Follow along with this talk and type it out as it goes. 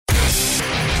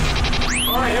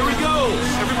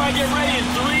right, get ready in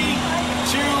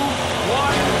 3, 2,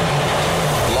 1.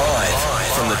 Live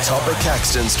from the top of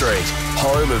Caxton Street,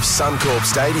 home of Suncorp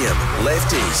Stadium,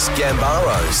 Lefties,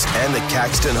 Gambaros and the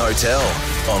Caxton Hotel.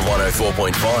 On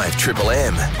 104.5 Triple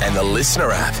M and the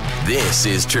Listener app. This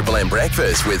is Triple M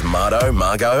Breakfast with Marto,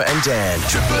 Margot and Dan.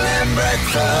 Triple M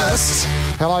Breakfast.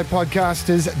 Hello,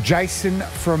 podcasters. Jason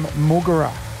from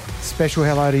Moogara. Special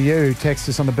hello to you. Text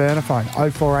us on the burner phone,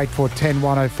 0484 10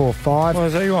 1045. What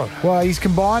does he want? Well, he's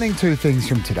combining two things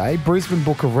from today. Brisbane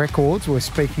Book of Records we're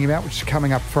speaking about, which is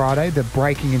coming up Friday, the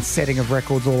breaking and setting of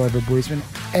records all over Brisbane,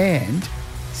 and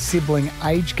sibling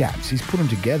age gaps. He's put them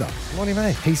together. What do you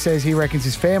mean? He says he reckons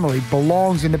his family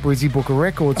belongs in the Brizzy Book of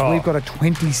Records. Oh. We've got a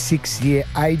 26-year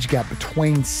age gap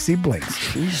between siblings.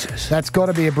 Jesus. That's got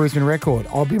to be a Brisbane record.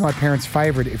 I'll be my parents'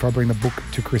 favourite if I bring the book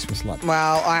to Christmas lunch.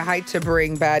 Well, I hate to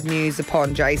bring bad news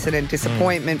upon Jason and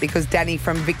disappointment because Danny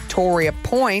from Victoria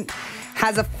Point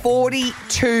has a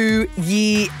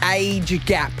 42-year age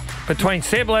gap. Between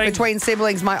siblings? Between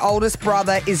siblings. My oldest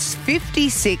brother is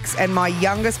 56 and my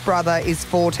youngest brother is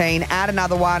 14. Add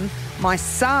another one. My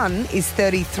son is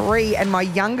 33 and my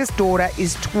youngest daughter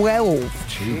is 12.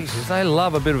 Jesus, they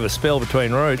love a bit of a spell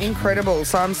between roots. Incredible.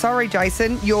 So I'm sorry,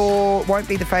 Jason, you won't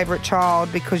be the favourite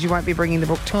child because you won't be bringing the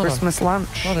book to Christmas lunch.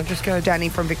 Hold on, just go. Danny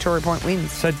from Victoria Point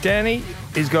wins. So Danny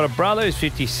has got a brother who's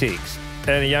 56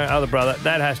 and a young other brother.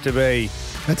 That has to be...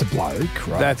 That's a bloke,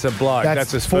 right? That's a bloke.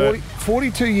 That's a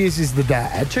 42 years is the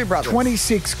dad. Two brothers.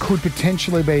 26 could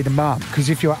potentially be the mum. Because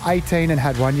if you're 18 and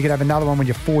had one, you could have another one when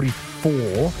you're 44,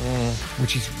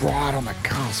 which is right on the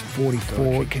cusp,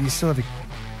 44. Can you still have a...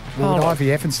 Well, with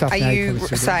IVF and stuff Are now, you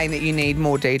can saying that you need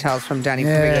more details from Danny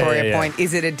from Victoria Point?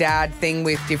 Is it a dad thing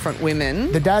with different women?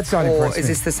 The dad's not Or impressed is me.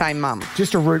 this the same mum?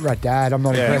 Just a root rat dad. I'm not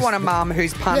impressed. You want a mum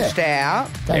who's punched out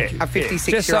Thank you. a Just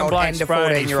some 56-year-old bloke and a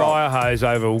spraying his 14-year-old. fire hose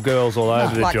over girls all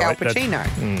over the Like joint. Al Pacino.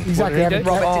 Exactly. What did he do?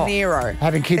 Robert De Niro.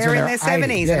 Having kids They're when in they're their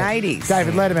 70s 80, and 80s.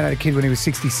 David Letterman had a kid when he was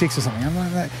 66 or something. I'm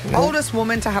like that. Oldest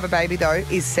woman to have a baby, though,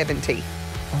 is 70.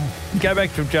 Go back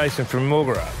from Jason from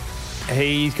Moogara.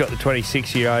 He's got the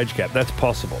 26-year age gap. That's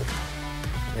possible.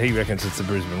 He reckons it's the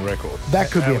Brisbane record.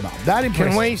 That could be a mum. That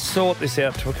impressive. Can we sort this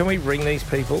out? Can we ring these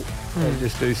people and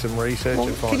just do some research Well,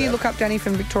 and find out? can you look up Danny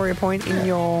from Victoria Point in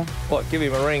your... What, give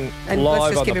him a ring And let's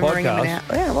live just on give the him a ring in a podcast? minute.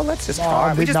 Yeah, well, let's just Oh,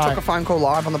 try. We just no. took a phone call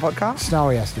live on the podcast.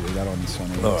 Snowy has to do that on this one.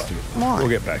 He has to. Why? We'll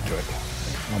get back to it.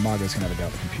 Oh, Margot's going to have a go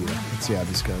at the computer. Let's see how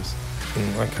this goes.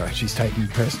 Okay. She's taking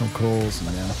personal calls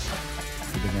and now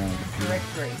they're going on the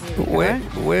computer.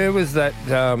 Where was that?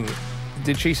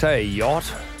 Did she say a yacht?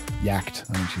 Yacked,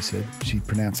 I think she said. She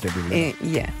pronounced every letter.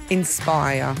 Yeah.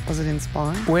 Inspire. Was it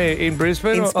Inspire? Where, in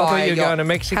Brisbane? I Inspire thought you were yacht. going to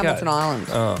Mexico. Hamilton Island.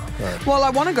 Oh, right. Well, I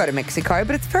want to go to Mexico,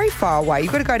 but it's very far away.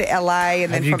 You've got to go to LA and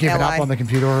Have then you from given LA. up on the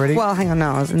computer already? Well, hang on.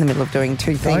 No, I was in the middle of doing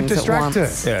two things distract at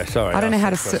once. her. Yeah, sorry. I don't know how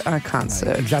to... ask I can't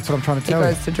search. That's what I'm trying to It tell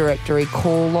you. goes to directory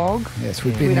call log. Yes,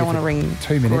 we've been We here don't want to for ring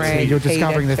 2 minutes. Greg, You're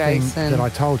discovering Peter, the thing Jason. that I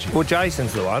told you. Well,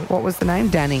 Jason's the one. What was the name?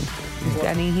 Danny. Is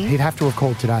Danny here? He'd have to have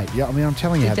called today. Yeah, I mean, I'm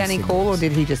telling you how Did this Danny thing call or works.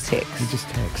 did he just text? He just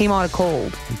texted. He might have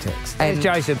called. He texted. There's And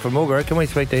Jason from Moogara. Can we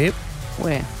speak to him?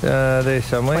 where? There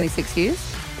somewhere. 26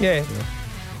 years? Yeah.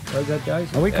 Oh, is that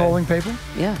Jason? Are we Yeah. calling people?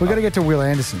 Yeah. We've got to get to Will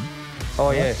Anderson Oh,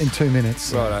 yeah. in 2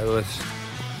 minutes. Righto,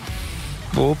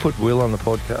 we'll put Will on the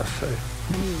podcast, so.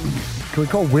 Can we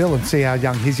call Will and see how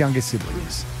young his youngest sibling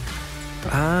is?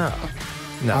 Ah.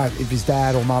 No. If his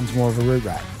dad or mum's more of a root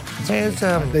rat. There's,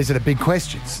 These are the big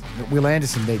questions that Will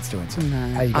Anderson needs to answer. No,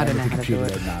 How you I going don't with know the how to do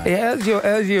computer? it. No.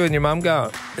 how's you and your mum going?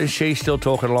 Is she still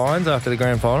talking lines after the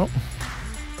grand final?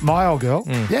 My old girl?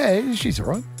 Yeah, she's all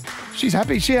right. She's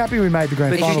happy. She's happy we made the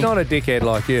grand But final. she's not a dickhead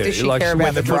like you. Does she like care when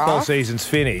about the the football draft? season's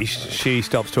finished, she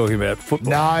stops talking about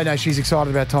football. No, she's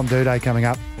excited about Tom Duday coming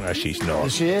up. No, she's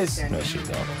not. She is. No, she's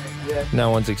not. No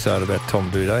one's excited about Tom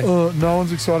Boudet. No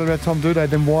one's excited about Tom Duday.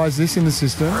 Then why is this in the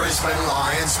system? Brisbane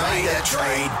Lions made a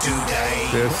trade today.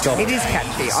 Yeah, stop. It is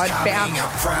catchy. I'd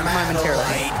bounce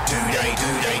momentarily.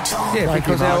 Tom. Yeah, Thank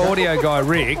because you, our Margaret. audio guy,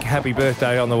 Rick, happy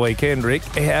birthday on the weekend, Rick,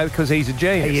 because he's a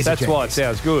genius. He is a That's why it genius.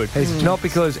 sounds good. Not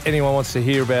because anyone wants to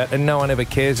hear about, and no one ever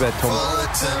cares about Tom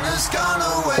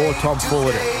or Tom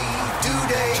Fullerton.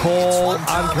 Tall,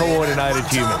 uncoordinated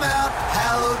human.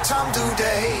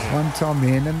 One Tom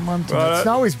in and one Tom out. Right.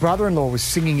 Snowy's brother-in-law was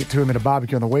singing it to him at a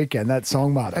barbecue on the weekend, that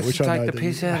song, Marto. That's which to I take know the that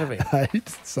piss you out of him. hate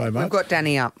so much. We've got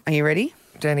Danny up. Are you ready?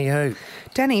 Danny who?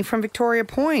 Danny from Victoria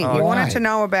Point. Oh, you why? wanted to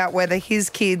know about whether his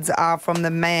kids are from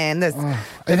the man,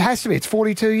 It has to be. It's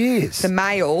 42 years. the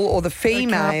male or the can't be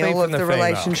female from of the the female.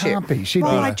 relationship. Can't be. She'd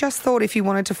Well, be- I just thought if you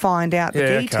wanted to find out the Yeah,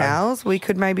 okay. details, we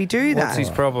could maybe do that. What's his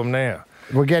problem now?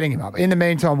 We're getting him up. In the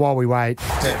meantime, while we wait,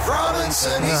 Dave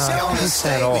Robinson is gonna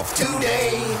stay with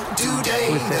Today.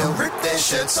 They'll rip their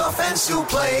shirts off and still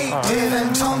play. Dave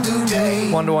and Tom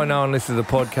Today. One do I know and listen to the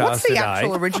podcast What's the today.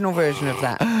 actual original version of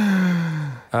that?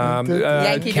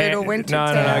 Yankee Doodle went to No,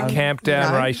 town.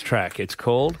 Campdown No? Racetrack. It's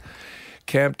called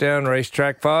Campdown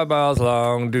Racetrack, 5 miles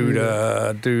long.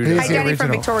 Doo-da, doo-da. Here's Hey, the Danny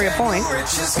from original. Victoria Point.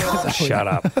 Shut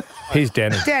up. Here's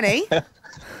Danny. Danny.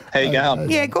 How you going?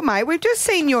 Yeah, good, mate. We've just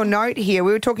seen your note here.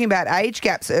 We were talking about age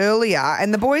gaps earlier,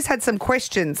 and the boys had some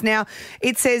questions. Now,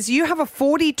 it says you have a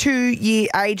 42-year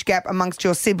age gap amongst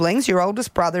your siblings. Your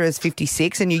oldest brother is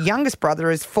 56, and your youngest brother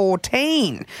is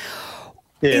 14.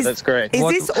 Yeah, that's correct. Is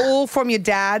this all from your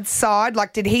dad's side?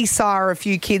 Like, did he sire a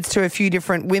few kids to a few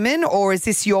different women, or is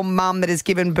this your mum that has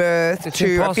given birth It's to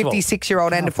impossible. a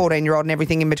 56-year-old and a 14-year-old and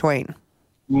everything in between?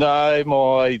 No,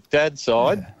 my dad's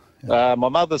side. My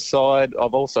mother's side,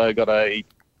 I've also got a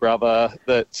brother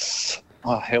that's,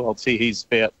 how old is he? He's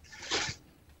about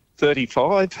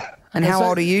 35. And how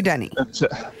old are you, Danny? That's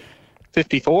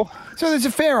 54. so there's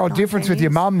a fair old difference with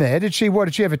your mum there. Did she have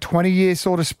a 20-year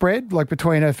sort of spread, like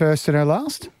between her first and her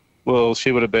last? Well,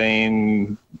 she would have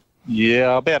been,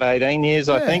 about 18 years,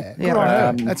 I think. Good on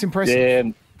her. That's impressive.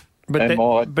 Yeah. But, And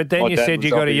my then you dad said was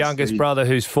you got a obviously- youngest brother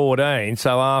who's 14.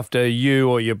 So after you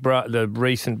or your the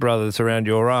recent brother that's around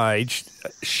your age,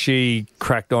 she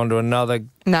cracked onto another.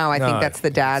 No, I think No. that's the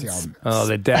dad's. Oh,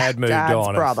 the dad moved Dad's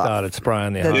on brother. and started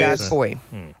spraying the The hose. dad's boy.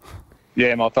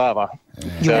 Yeah, my father.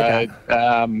 Your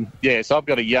So, so I've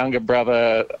got a younger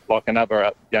brother, like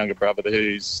another younger brother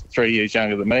who's 3 years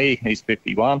younger than me. He's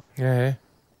 51. Yeah.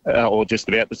 Or just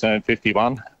about to turn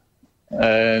 51.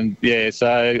 And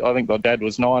so I think my dad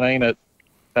was 19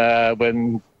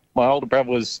 when my older brother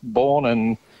was born,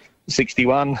 and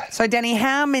 61. So, Danny,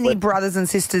 how many brothers and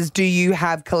sisters do you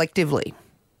have collectively?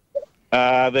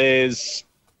 There's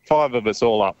 5 of us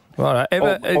all up. Right.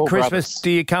 Ever All at Christmas, brothers.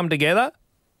 do you come together?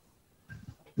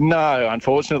 No,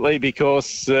 unfortunately,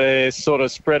 because they're sort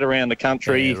of spread around the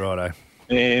country Yeah, righto.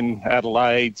 in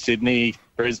Adelaide, Sydney,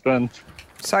 Brisbane.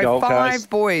 So, Gold 5 Coast.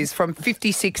 boys from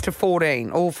 56 to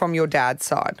 14, all from your dad's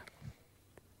side,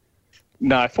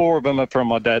 No, 4 of them are from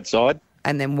my dad's side.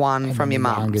 and then one from your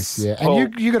Youngest, mum's. yeah.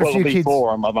 And you got a few it'll be kids.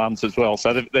 4 on my mum's as well.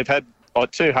 So they've had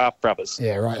 2 half brothers.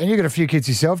 Yeah, right. And you got a few kids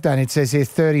yourself, Danny. It says here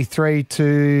 33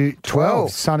 to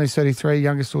 12. Son is 33,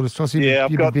 youngest daughter's 12. So Yeah,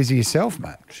 I've you've been got- busy yourself,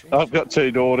 mate. I've got 2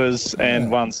 daughters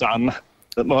and 1 son.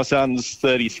 My son's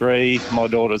 33. My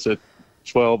daughters are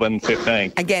 12 and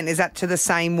 15. Again, is that to the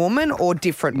same woman or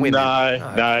different women?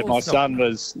 No, my son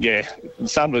was, the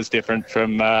son was different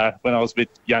from when I was a bit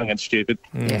young and stupid.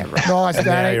 Yeah, right. Nice, Danny.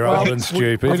 Now you're old and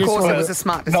stupid. we Of just course, wanted it was to- a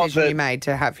smart Not decision that- you made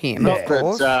to have him, Not of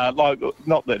course. that,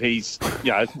 not that he's,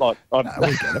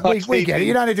 we get it.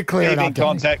 You don't need to clear it keep up, in Danny.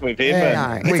 contact with him.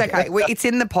 Yeah, and- No, it's okay. It's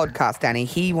in the podcast, Danny.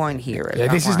 He won't hear it. Yeah,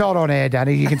 don't this is worry. not on air,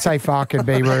 Danny. You can say fuck and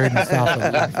be rude and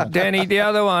stuff. Danny, the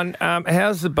other one,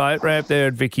 how's the boat ramp there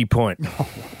at Vicky Point?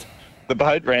 The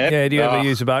boat ramp. Yeah, do you ever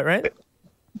use the boat ramp?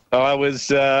 I was,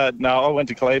 I went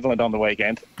to Cleveland on the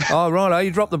weekend. Oh, righto,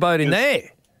 you dropped the boat in there.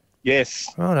 Yes.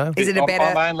 Righto. Is it a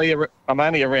better? I'm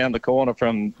only around the corner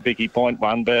from Vicky Point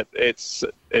one, but it's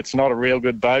not a real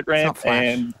good boat ramp, not flash.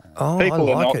 and Oh, people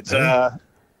I are like not. it, man.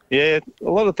 A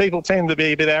lot of people tend to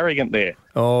be a bit arrogant there.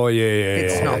 Oh, yeah.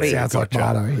 It's yeah. not big. Sounds like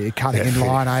Gotcha. Marto here, cutting in fit-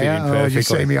 line, are fit in you? Oh, you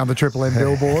perfectly. see me on the Triple M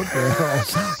billboard.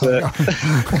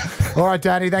 All right,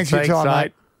 Danny, thanks for Thanks, your time, mate.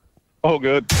 mate. All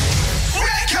good.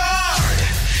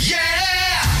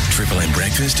 Triple M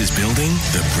Breakfast is building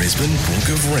the Brisbane Book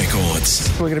of Records.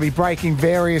 We're going to be breaking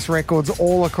various records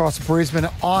all across Brisbane.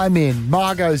 I'm in.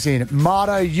 Margot's in.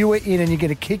 Marto, you are in, and you're going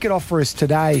to kick it off for us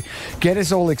today. Get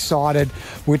us all excited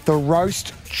with the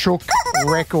Roast Chook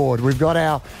record. We've got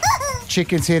our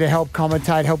chickens here to help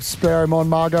commentate, help spur him on,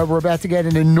 Margot. We're about to get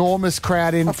an enormous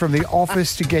crowd in from the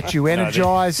office to get you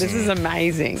energised. This is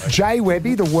amazing. Jay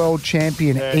Webby, the world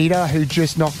champion eater, who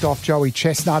just knocked off Joey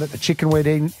Chestnut at the chicken wing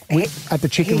eating He had some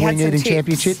tips.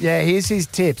 championship. Yeah, here's his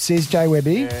tips. Here's Jay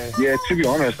Webby. Yeah, to be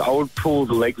honest, I would pull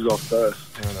the legs off first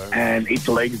and eat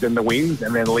the legs and the wings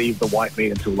and then leave the white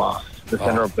meat until last, the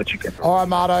centre of the chicken. All right,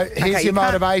 Marto, here's Okay, your you can't-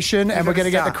 motivation, and we're going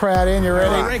to get the start. crowd in. You The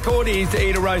ready? record is to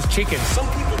eat a roast chicken. Some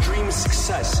people dream of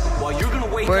success while you're going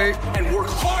to wake Wait. up and work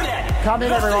hard at it. Come in,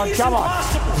 Nothing everyone. is Come on.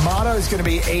 impossible. Marto's going to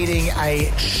be eating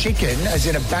a chicken, as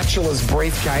in a bachelor's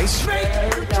briefcase. Make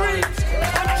your dreams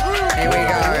come true. Here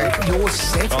we go. You're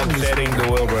setting I'm this. setting the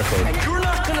world record. And you're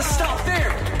not going to stop there.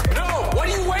 No, what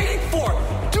are you waiting for?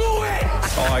 Do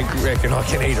it. I reckon I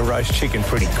can eat a roast chicken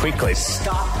pretty quickly.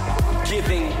 Stop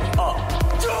giving up.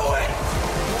 Do it.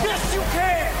 Yes, you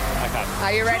can.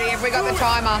 Are you ready? Have we got the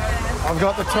timer? I've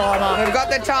got the timer. We've got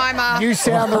the timer. You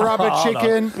sound the rubber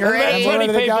chicken. You're ready? About 20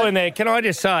 Ready to people go? in there. Can I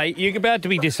just say, you're about to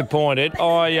be disappointed.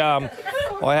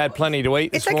 I had plenty to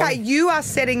eat this It's okay. morning. You are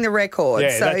setting the record. Yeah,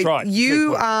 so that's right. You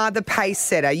Good point. are the pace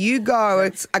setter. You go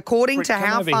according to Come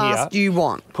how over fast here. you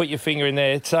want. Put your finger in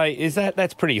there. Say,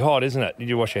 that's pretty hot, isn't it? Did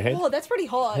you wash your head? Oh, that's pretty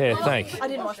hot. Yeah, thanks. I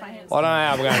didn't wash my hands. I don't know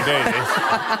how we're going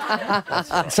to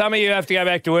do this. Some of you have to go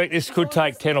back to work. This could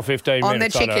take 10 or 15 On the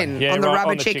minutes. I know. chicken. Yeah, on the right,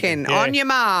 rubber on the chicken. Yeah. On your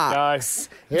marks.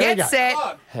 Here we Get go. set.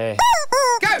 Hey.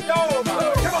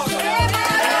 Go.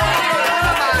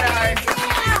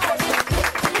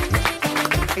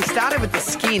 He started with the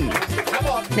skin.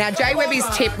 Now, Jay Webby's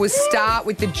tip was start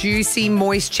with the juicy,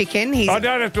 moist chicken. He's I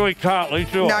don't have to eat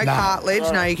cartilage, do no I?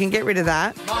 cartilage. No, you can get rid of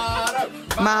that.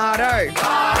 Marto.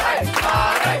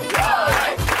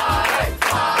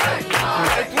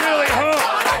 It's really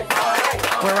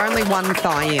hot. We're only one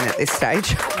thigh in at this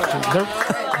stage.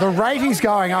 The rating's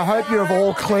going. I hope you have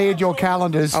all cleared your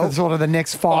calendars for sort of the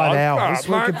next 5 hours.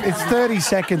 mate. It's 30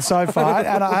 seconds so far,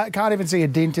 and I can't even see a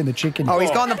dent in the chicken. Oh,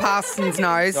 he's gone the Parsons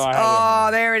nose. Oh,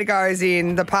 there it goes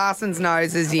in. The Parsons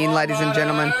nose is in, ladies and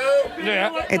gentlemen.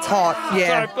 Yeah. It's hot,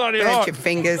 yeah. So bloody Hurt hot. your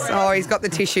fingers. Oh, he's got the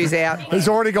tissues out. He's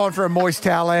already gone for a moist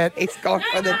towelette. He's gone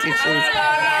for the tissues.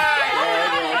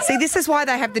 See, this is why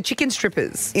they have the chicken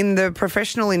strippers. In the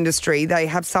professional industry, they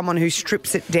have someone who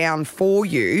strips it down for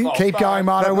you. Keep going,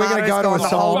 Marto. But We're going to go Marto's to a gone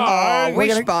the whole- song. Oh, We're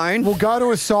gonna- wishbone. We'll go to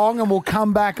a song and we'll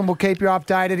come back and we'll keep you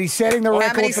updated. He's setting the How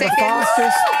record many for the seconds?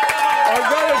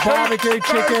 fastest barbecue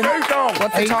chicken.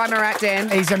 What's the timer at, Dan?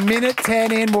 He's a minute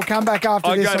 10 in. We'll come back after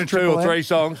I this go on to 2 Triple or M. 3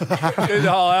 songs. Do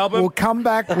the whole album. We'll come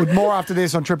back with more after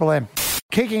this on Triple M.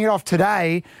 Kicking it off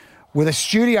today with a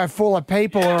studio full of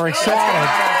people who are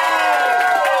excited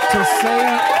to see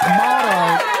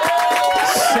Marto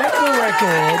set the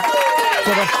record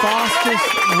for the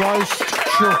fastest roast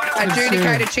chook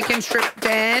Adjudicated consumed. chicken strip,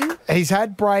 Dan. He's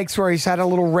had breaks where he's had a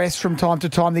little rest from time to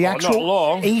time. The not actual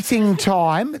long. eating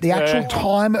time, the actual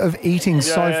time of eating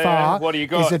so yeah, yeah. far What do you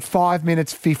got? is at 5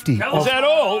 minutes 50 Is of, that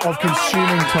all? of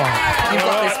consuming time. You've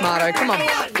got this, Marto. Come on.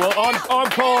 Well, I'm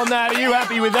calling that. Are you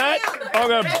happy with that? I'm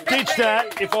going to ditch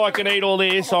that. If I can eat all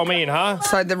this, I'm in, huh?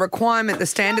 So the requirement, the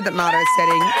standard that Marto's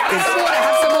setting is...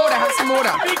 Have some water, have some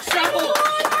water. Big shovel.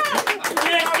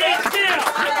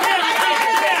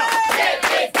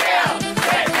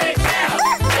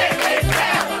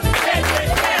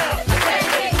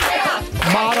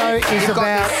 Marto is You've got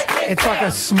about, it's like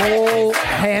a small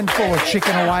handful of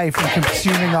chicken away from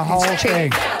consuming the whole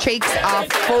thing. Cheeks are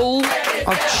full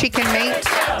of chicken meat.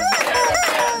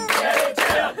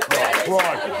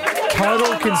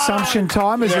 Total consumption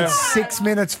time is at 6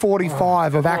 minutes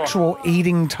 45 of actual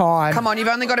eating time. Come on, you've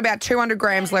only got about 200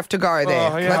 grams left to go there.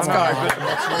 Let's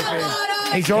go.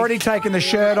 He's already taken the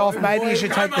shirt off. Maybe you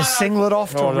should take the singlet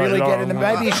off to really get in the...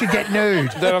 Maybe you should get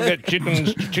nude. Then I'll get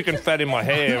chicken fat in my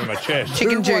hair and my chest.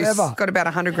 Chicken juice. whatever. Got about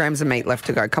 100 grams of meat left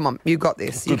to go. Come on, you got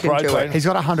this. You Good can do protein. it. He's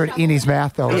got 100 in his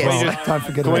mouth, though, as Yes. well. Don't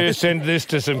forget Can about we it. send this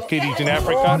to some kiddies in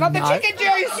Africa? Not the chicken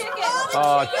juice.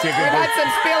 Oh, chicken. We've had some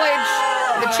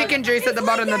spillage. The chicken juice at the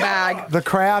bottom of the bag. The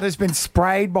crowd has been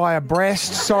sprayed by a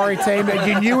breast. Sorry, team. But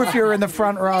you knew if you were in the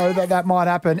front row that might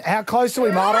happen. How close are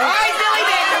we, Marto? Oh, he's nearly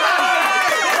there. Come on.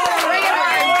 Bring it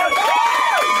home.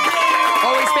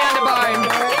 Oh, he's found a bone.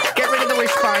 Get rid of the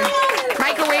wishbone.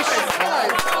 Make a wish.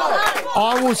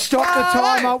 I will stop the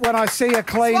timer when I see a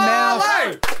clean mouth.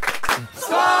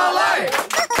 Swallow.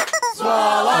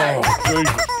 Swallow.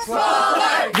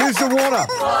 Oh, Use the water.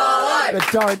 But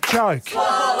don't choke. He's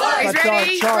But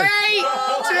ready. don't choke. 3, 2,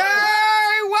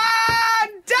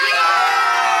 1,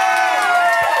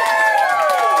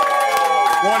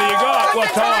 done! What do you got? What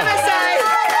time? Timer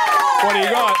say. What do you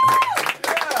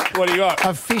got? What do you got?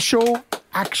 Official,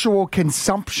 actual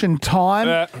consumption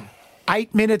time,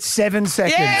 8 minutes, 7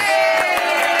 seconds.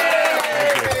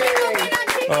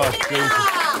 Oh,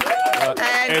 Jesus.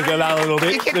 Here's another little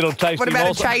bit, little tasty What about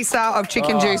morsel. a chaser of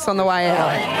chicken juice on the way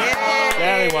out?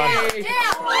 Down one.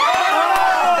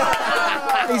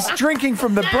 He's drinking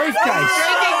from the briefcase.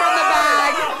 Drinking from the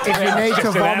bag. If you need to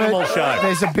It's an animal vomit, show.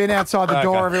 there's a bin outside the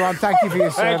door, everyone. Thank you for your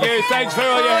Thank service. you. Thanks for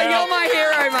all your Oh, help. you're my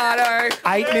hero, Marto.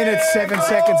 8 minutes, 7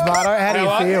 seconds, Marto. How do You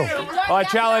know you what? feel? I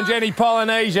challenge any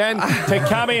Polynesian to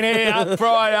come in here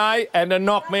Friday and to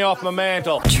knock me off my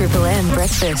mantle. Triple M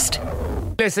breakfast.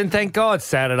 Listen, thank God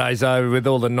Saturday's over with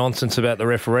all the nonsense about the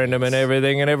referendum and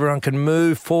everything, and everyone can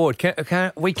move forward.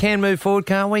 We can move forward,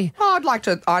 can't we? Oh, I'd like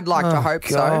to hope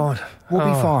God. so. We'll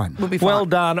be fine. We'll be fine. Well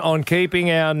done on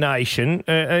keeping our nation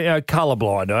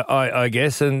colourblind, I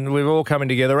guess, and we're all coming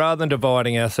together. Rather than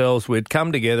dividing ourselves, we'd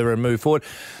come together and move forward.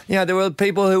 You know, there were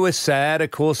people who were sad, of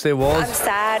course there was. I'm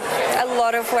sad. A lot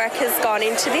lot of work has gone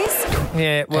into this.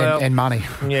 Yeah, well... And money.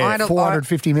 Yeah.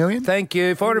 $450 million? Thank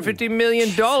you. $450 million.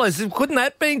 Couldn't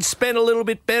that been spent a little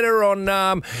bit better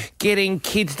on getting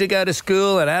kids to go to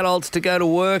school and adults to go to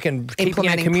work and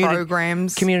implementing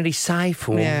programs, community safe,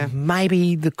 or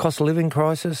maybe the cost of living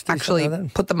crisis? Actually,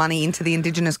 put the money into the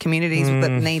Indigenous communities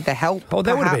that need the help. Oh,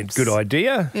 that would have been a good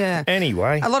idea. Yeah.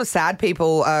 Anyway, a lot of sad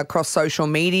people across social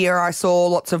media. I saw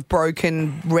lots of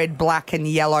broken red, black, and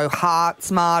yellow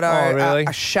hearts. Marto, oh, really?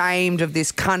 Ashamed of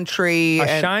this country.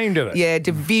 Ashamed of it. Yeah,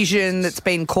 division that's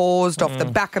been caused off the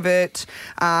back of it.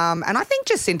 And I think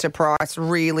Jacinta Price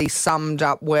really summed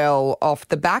up well off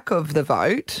the back of the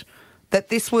vote that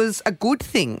this was a good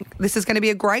thing. This is going to be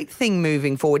a great thing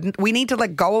moving forward. We need to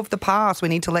let go of the past. We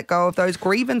need to let go of those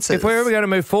grievances. If we're ever going to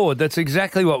move forward, that's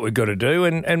exactly what we've got to do,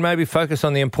 and maybe focus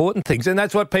on the important things. And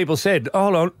that's what people said.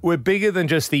 Hold on, we're bigger than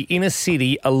just the inner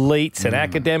city elites and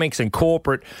academics and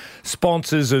corporate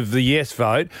sponsors of the yes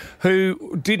vote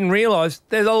who didn't realise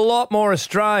there's a lot more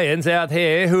Australians out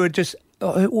there who are just...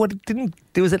 what's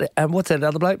that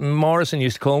other bloke? Morrison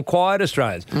used to call them quiet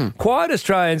Australians. Quiet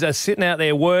Australians are sitting out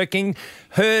there working,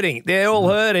 hurting. They're all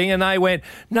hurting, and they went,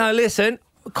 no, listen,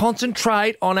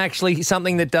 concentrate on actually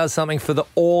something that does something for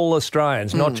all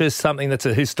Australians, not just something that's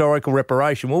a historical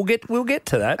reparation. We'll get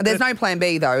to that. There's no plan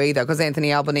B, though, either, because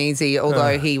Anthony Albanese,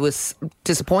 although he was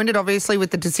disappointed, obviously, with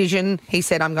the decision, he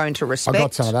said, I'm going to respect. I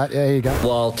got some of that. Yeah, here you go.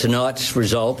 While tonight's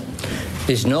result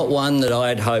is not one that I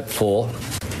had hoped for,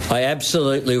 I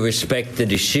absolutely respect the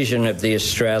decision of the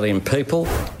Australian people.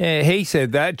 Yeah, he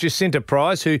said that. Jacinta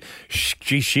Price, who,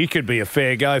 she could be a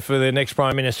fair go for the next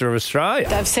Prime Minister of Australia.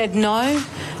 They've said no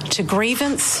to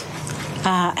grievance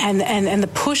and the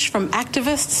push from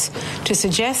activists to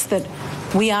suggest that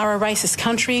we are a racist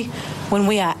country when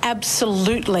we are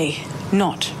absolutely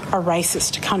not a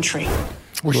racist country.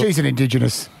 Well, she's an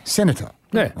Indigenous senator.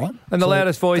 Yeah, right. And the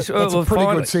loudest voice. That's a pretty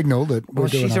good signal that we're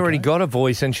doing. She's already got a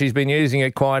voice, and she's been using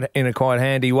it in a quite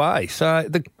handy way. So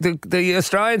the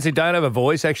Australians who don't have a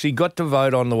voice actually got to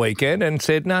vote on the weekend and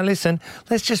said, "No, listen,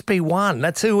 let's just be one.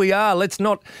 That's who we are. Let's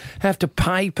not have to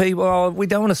pay people. Oh, we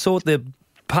don't want to sort the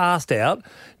past out.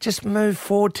 Just move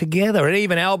forward together." And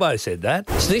even Albo said that.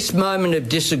 This moment of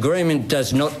disagreement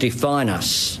does not define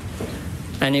us,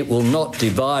 and it will not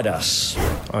divide us.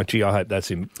 Oh, gee, I hope that's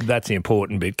the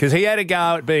important bit, because he had a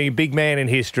go at being a big man in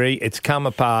history. It's come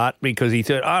apart because he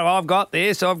said, oh, I've got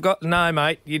this, No,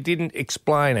 mate, you didn't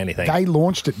explain anything. They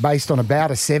launched it based on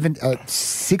about a 60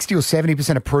 or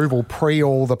 70% approval pre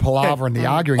all the palaver and the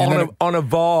arguing. On a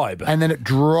vibe. And then it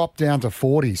dropped down to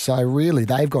 40. So really,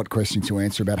 they've got questions to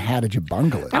answer about how did you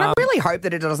bungle it. And I really hope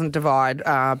that it doesn't divide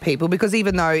people, because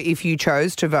even though if you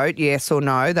chose to vote yes or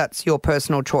no, that's your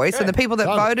personal choice. And the people that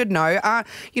voted no,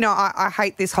 I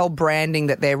hate this whole branding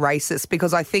that they're racist,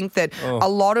 because I think that a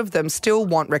lot of them still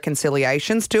want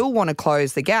reconciliation, still want to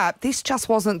close the gap. This just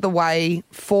wasn't the way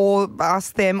for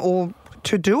us, them, or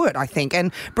to do it, I think.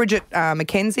 And Bridget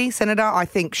McKenzie, Senator, I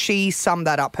think she summed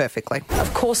that up perfectly.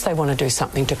 Of course they want to do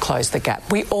something to close the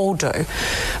gap. We all do.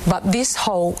 But this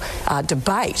whole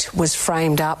debate was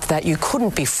framed up that you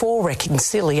couldn't be for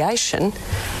reconciliation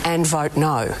and vote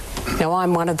no. Now,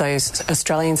 I'm one of those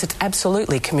Australians that's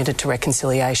absolutely committed to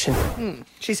reconciliation.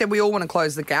 She said we all want to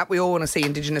close the gap. We all want to see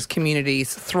Indigenous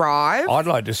communities thrive. I'd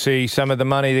like to see some of the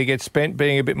money that gets spent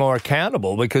being a bit more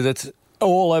accountable, because it's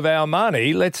all of our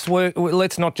money. Let's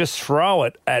not just throw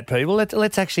it at people.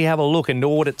 Let's actually have a look and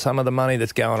audit some of the money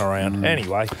that's going around.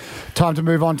 Anyway, time to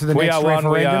move on to the next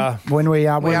referendum. When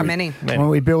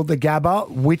we build the Gabba,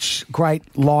 which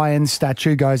great lion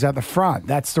statue goes at the front?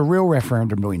 That's the real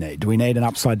referendum. Do we need an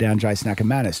upside down Jason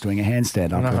Ackermanis doing a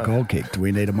handstand after a goal kick? Do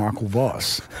we need a Michael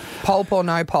Voss? Pulp or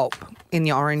no pulp in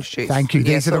your orange juice? Thank you.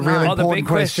 These are the really important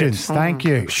questions. Thank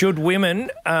you. Should women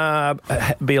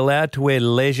be allowed to wear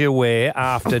leisure wear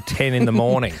after 10 in the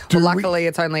morning? Luckily,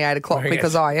 it's only 8 o'clock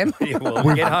because I am.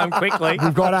 We'll get home quickly.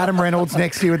 We've got Adam Reynolds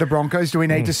next year with the Broncos. Do we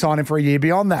need to sign him for a year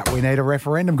beyond that? We need a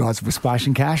referendum, guys. If we're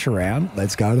splashing cash around,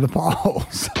 let's go to the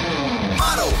polls.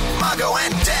 Marto, Margo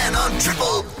and Dan on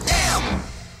Triple M.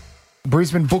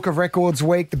 Brisbane Book of Records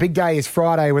week. The big day is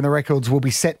Friday when the records will be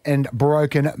set and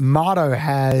broken. Marto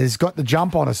has got the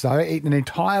jump on us, though, eaten an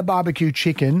entire barbecue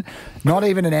chicken not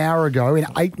even an hour ago in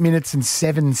 8 minutes and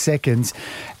 7 seconds.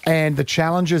 And the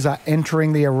challengers are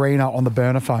entering the arena on the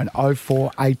burner phone,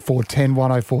 048410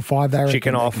 1045.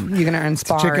 Chicken off. You're going to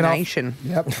inspire a nation.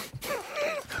 Yep.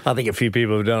 I think a few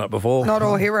people have done it before. Not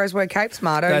all heroes wear capes,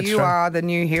 Marto. That's You true. are the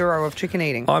new hero of chicken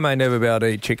eating. I may never be able to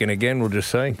eat chicken again, we'll just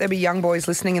see. There'll be young boys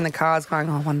listening in the cars going,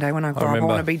 oh, one day when I grow up, I remember.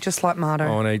 want to be just like Marto.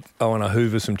 I want to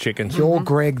hoover some chickens. You're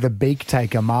Greg the beak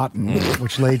taker Martin,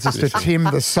 which leads us to Tim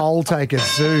the soul taker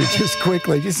Sue. Just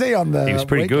quickly, did you see on the He was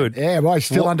pretty weekend? good. Yeah, well, he's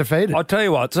still Well, undefeated. I'll tell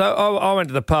you what, so I went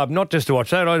to the pub, not just to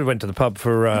watch that, I went to the pub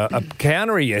for a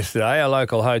countery yesterday, a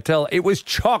local hotel. It was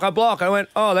chock-a-block. I went,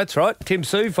 oh, that's right, Tim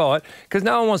Sue fight, because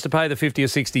no one wants to pay the $50 or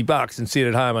 $60 and sit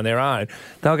at home on their own.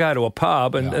 They'll go to a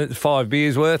pub and 5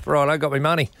 beers worth, right, I got me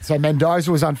money. So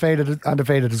Mendoza was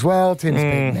undefeated as well. Tim's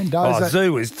beat Mendoza.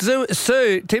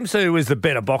 Tim Sue was the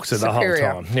better boxer Superior. the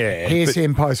whole time. Yeah. Here's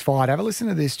him post-fight. Have a listen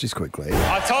to this just quickly.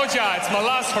 I told ya, it's my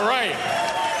last hooray.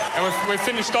 And we've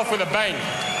finished off with a bang.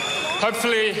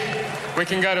 Hopefully, we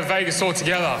can go to Vegas all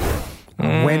together.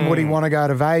 When would he want to go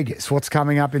to Vegas? What's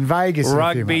coming up in Vegas? in a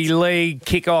few Rugby months? league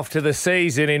kick-off to the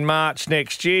season in March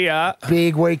next year.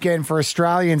 Big weekend for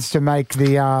Australians to make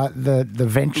the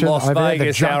venture Las over there, the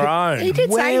Vegas, junket. our own. He did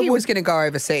say Where he would- was going to go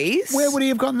overseas. Where would he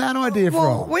have gotten that idea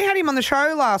Well, from? we had him on the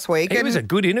show last week. It and was a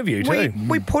good interview too.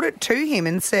 We put it to him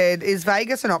and said, is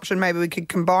Vegas an option? Maybe we could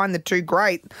combine the two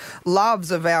great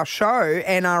loves of our show,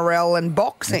 NRL and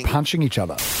boxing. Punching each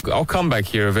other. I'll come back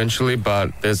here eventually,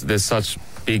 but there's such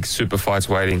big super fights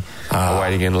waiting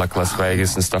in like Las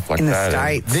Vegas and stuff like In the that.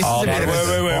 States. This Oh, is a bit of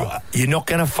a wait. You're not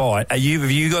going to fight. Have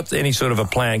you got any sort of a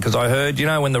plan? Because I heard,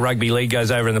 when the rugby league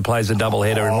goes over and the plays a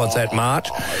doubleheader and what's that, March?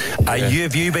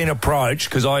 Have you been approached?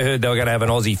 Because I heard they were going to have an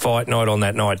Aussie fight night on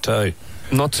that night too.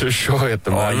 Not too sure at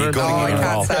the moment. You've got to I get can't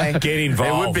involved. say. Get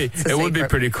involved. It would be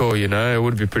pretty cool, It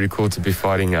would be pretty cool to be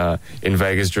fighting in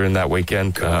Vegas during that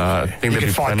weekend. I think You there'd could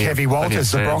be fight plenty Kevy of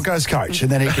Walters, the fans. Broncos coach, and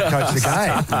then he could coach the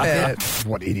game.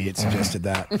 What idiot suggested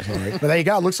that? Sorry. But there you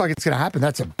go. It looks like it's going to happen.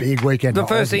 That's a big weekend. The for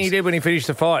first thing Aussies. he did when he finished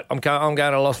the fight, I'm going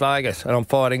to Las Vegas and I'm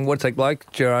fighting, what's that bloke?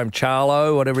 Jerome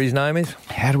Charlo, whatever his name is.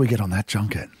 How do we get on that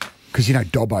junket? Because,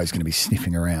 Dobbo's going to be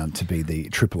sniffing around to be the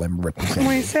Triple M representative.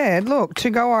 We said, look, to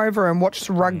go over and watch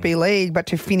the rugby league, but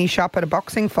to finish up at a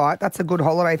boxing fight, that's a good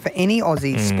holiday for any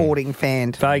Aussie sporting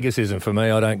fan. Vegas isn't for me.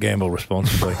 I don't gamble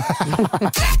responsibly.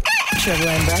 Triple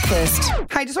M breakfast.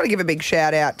 Hey, just want to give a big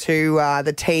shout out to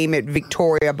the team at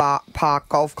Victoria Park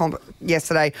Golf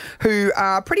yesterday who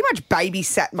pretty much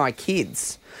babysat my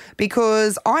kids.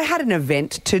 Because I had an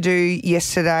event to do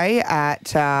yesterday at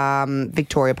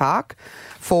Victoria Park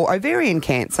for ovarian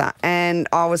cancer, and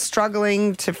I was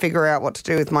struggling to figure out what to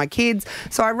do with my kids.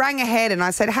 So I rang ahead and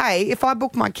I said, hey, if I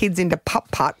book my kids into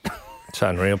putt-putt, It's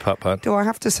unreal, putt-putt. do I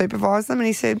have to supervise them? And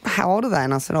he said, how old are they?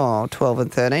 And I said, 12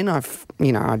 and 13.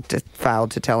 I just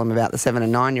failed to tell him about the 7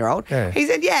 and 9-year-old. Yeah. He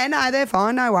said, yeah, no, they're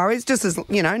fine, no worries. Just as,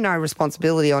 no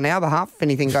responsibility on our behalf if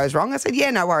anything goes wrong. I said, yeah,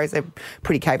 no worries. They're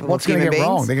pretty capable What's going human to get beings.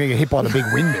 wrong? They're going to get hit by the big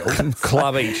windmill.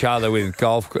 Club each other with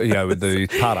golf, with the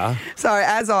putter. So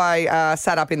as I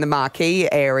sat up in the marquee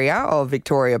area of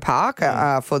Victoria Park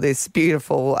for this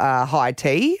beautiful high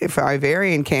tea for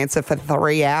ovarian cancer for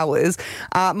 3 hours,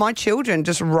 my children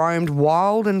just roamed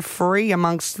wild and free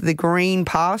amongst the green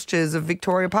pastures of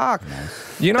Victoria Park.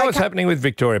 You know what's happening with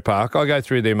Victoria Park? I go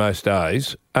through there most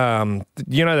days.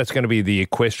 That's going to be the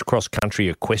cross-country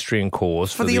equestrian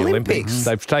course for the Olympics.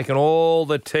 They've taken all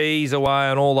the tees away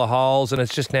and all the holes, and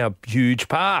it's just now a huge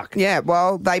park. Yeah,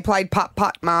 well, they played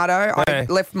putt-putt, Marto. I Yeah.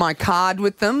 left my card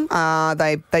with them.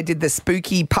 They did the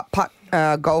spooky putt-putt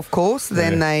golf course.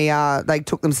 Then they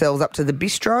took themselves up to the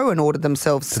bistro and ordered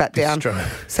themselves, sat down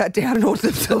and ordered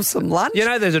themselves some lunch.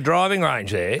 There's a driving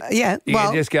range there. Yeah, You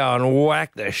can just go and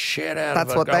whack the shit out of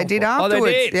That's a what they golf did ball. afterwards. Oh,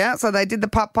 they did? Yeah, so they did the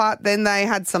putt-putt, then they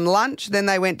had some lunch, then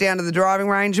they went down to the driving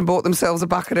range and bought themselves a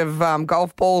bucket of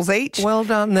golf balls each. Well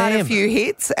done, Had a them. few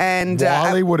hits and...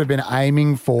 Wiley would have been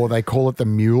aiming for, they call it the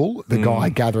mule, the guy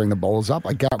gathering the balls up.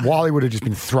 Wiley would have just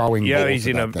been throwing balls. He's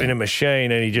in at that in a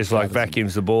machine and he just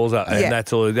vacuums the balls up, and Yeah.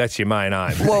 that's your main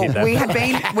aim. Well, Hit that we ball.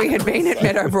 had been at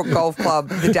Meadowbrook Golf Club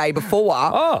the day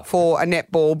before for a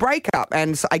netball breakup,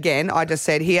 and so again, I just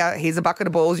said, here's a bucket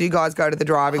of balls. You guys go to the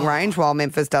driving range while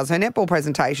Memphis does her netball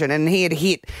presentation, and he had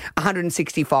hit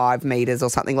 165 metres or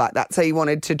something like that. So he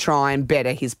wanted to try and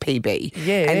better his PB.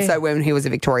 Yeah. And so when he was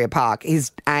at Victoria Park,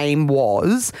 his aim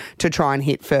was to try and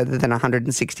hit further than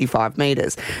 165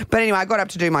 metres. But anyway, I got up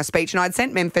to do my speech, and I'd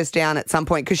sent Memphis down at some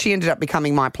point because she ended up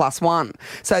becoming my +1.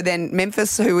 So then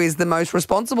Memphis, who is the most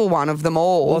responsible one of them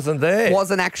all,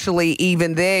 wasn't actually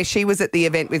even there. She was at the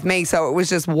event with me, so it was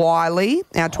just Wiley,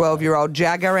 our 12-year-old,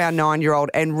 Jagger, our 9-year-old,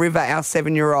 and River, our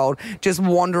 7-year-old, just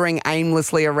wandering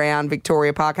aimlessly around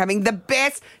Victoria Park, having the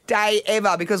best day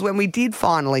ever because when we did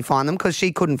finally find them, because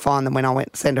she couldn't find them when I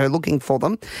went sent her looking for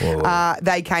them,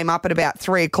 they came up at about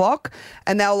 3 o'clock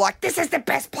and they were like, "This is the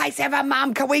best place ever,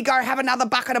 Mum. Can we go have another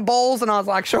bucket of balls?" And I was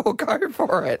like, "Sure, go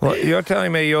for it." Well, you're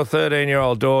telling me your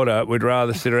 13-year-old daughter would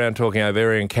rather sit around talking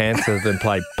ovarian cancer than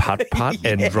play putt-putt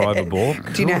and drive a ball?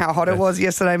 Do you know how hot it was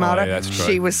yesterday, Marto? Oh, yeah, that's true.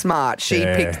 She was smart. She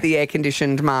picked the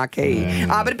air-conditioned marquee.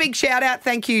 But a big shout-out,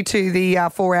 thank you to the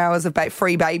 4 hours of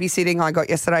free babysitting I got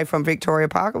yesterday from Victoria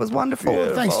Park. It was wonderful.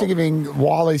 Well, thanks for giving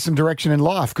Wiley some direction in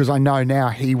life, because I know now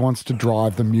he wants to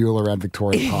drive the mule around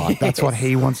Victoria Park. That's what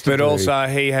he wants to do. But also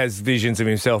he has visions of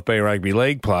himself being a rugby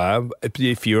league player.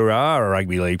 If you are a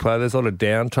rugby league player, there's a lot of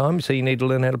downtime, so you need to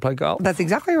learn how to play golf. That's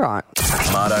exactly right.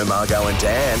 Marto, Margo and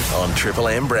Dan on Triple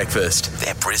M Breakfast.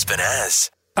 They're Brisbane as.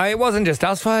 It wasn't just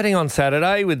us voting on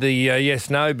Saturday with the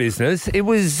yes-no business. It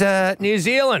was New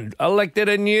Zealand elected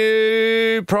a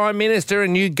new Prime Minister, a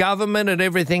new government and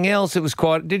everything else. It was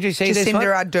quite... Did you see this one?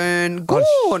 Jacinda Ardern.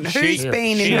 Gone. Who's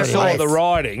been in her She saw place? the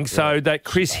writing, so that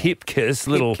Chris Hipkiss,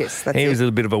 he was a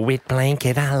little bit of a wet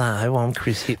blanket. Hello, I'm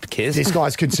Chris Hipkiss. This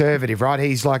guy's conservative, right?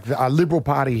 He's like a Liberal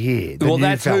Party here. Well,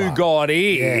 that's who got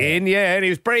in, and he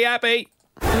was pretty happy.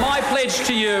 My pledge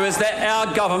to you is that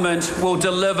our government will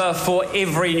deliver for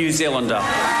every New Zealander.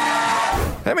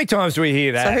 How many times do we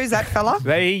hear that? So who's that fella?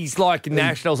 He's like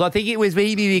Nationals. I think it was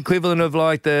maybe the equivalent of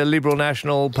like the Liberal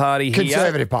National Party here.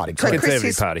 Conservative Party.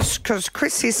 Conservative Party. Because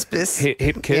Chris Hispis,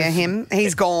 Hipkiss. yeah, him,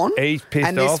 he's gone. He's pissed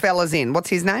and off. this fella's in. What's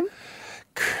his name?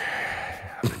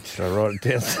 Should I write it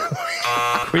down?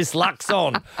 Chris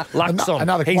Luxon.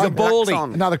 Another He's a baldy.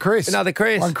 Another Chris. Another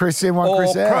Chris. One Chris in, one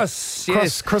Chris out. Cross,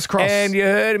 yes. Cross. And you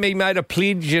heard him, he made a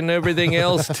pledge and everything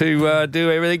else to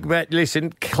do everything. But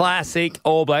listen, classic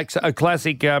All Blacks,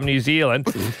 classic New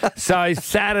Zealand. So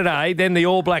Saturday, then the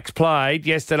All Blacks played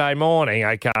yesterday morning,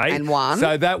 okay? And won.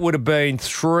 So that would have been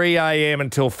 3 a.m.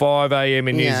 until 5 a.m.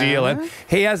 in New Zealand.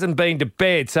 He hasn't been to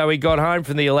bed, so he got home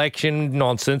from the election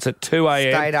nonsense at 2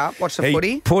 a.m. Stayed up, watched the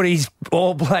footy. Put his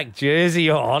All Black jersey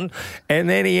on, and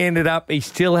then he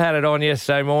still had it on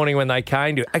yesterday morning when they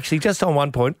came to. Actually, just on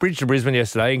one point, Bridge to Brisbane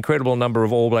yesterday, incredible number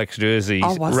of All Blacks jerseys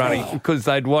running because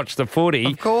they'd watched the footy.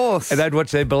 Of course. And they'd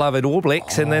watch their beloved All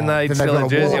Blacks, and then they'd sell a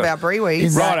jersey. All about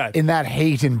Brewees. In that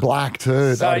heat in black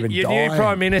too. So your new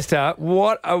Prime Minister,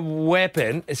 what a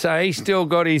weapon. So he still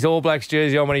got his All Blacks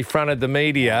jersey on when he fronted the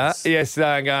media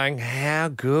yesterday and going, how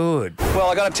good. Well,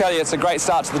 I got to tell you, it's a great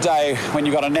start to the day when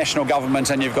you've got a national government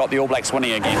and you've got the All Blacks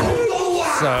winning again.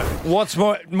 So what's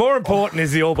more important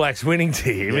is the All Blacks winning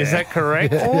team. Is that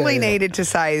correct? All he needed to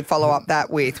follow up that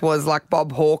with was like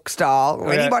Bob Hawke style.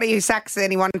 Anybody who sacks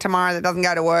anyone tomorrow that doesn't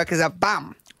go to work is a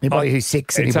bum. Anybody who's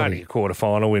sick, It's only a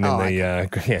quarter-final win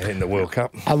in the World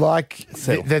Cup. I like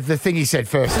the thing he said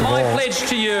first of all. My pledge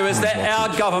to you is that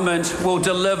our government will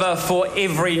deliver for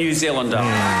every New Zealander.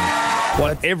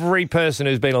 What every person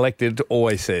who's been elected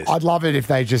always says. I'd love it if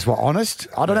they just were honest.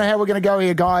 I don't know how we're going to go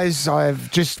here, guys. I've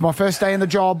just my first day in the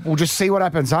job. We'll just see what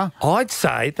happens, huh? I'd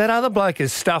say that other bloke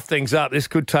has stuffed things up. This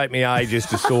could take me ages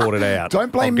to sort it out.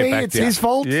 Don't blame me. It's his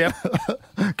fault. Yep.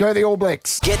 Go the All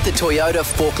Blacks. Get the Toyota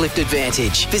Forklift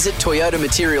Advantage. Visit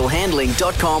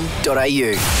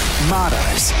toyotamaterialhandling.com.au.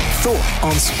 Marto's Thought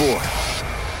on Sport.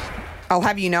 I'll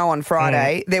have you know on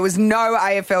Friday, there was no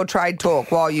AFL trade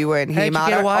talk while you weren't here, How'd you get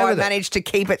Marto. away I with it? managed to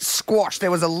keep it squashed. There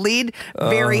was a lid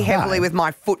very heavily with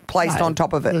my foot placed on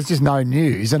top of it. There's just no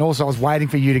news. And also I was waiting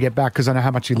for you to get back because I know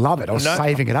how much you love it. I was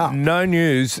saving it up. No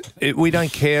news. We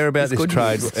don't care about this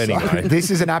trade anyway.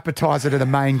 This is an appetizer to the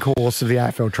main course of the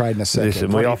AFL trade in a second. Listen,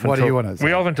 what do you want to say?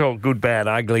 We often talk good, bad,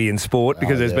 ugly in sport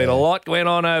because there's been a lot going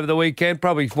on over the weekend.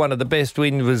 Probably one of the best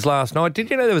wins was last night.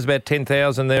 Did you know there was about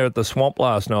 10,000 there at the Swamp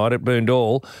last night at Boondall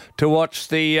to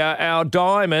watch our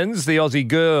Diamonds, the Aussie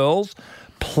girls,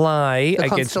 play The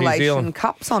against New Constellation Zealand?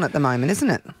 Cup's on at the moment, isn't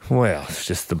it? Well, it's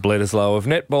just the Bledisloe of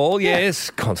netball,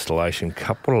 yes. Constellation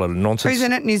Cup, what a lot of nonsense. Who's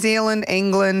in it? New Zealand,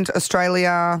 England,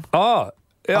 Australia. Oh,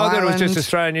 I thought it was just Ireland.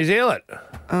 Australia, New Zealand.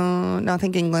 No, I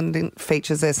think England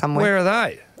features there somewhere. Where are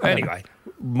they? Anyway,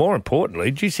 more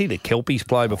importantly, did you see the Kelpies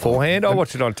play beforehand? I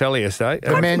watched it on telly yesterday.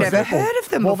 I've never heard of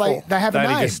them before. They have a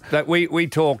name. We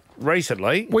talked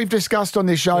recently. We've discussed on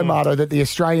this show, Marto, that the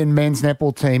Australian men's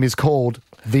netball team is called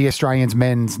the Australians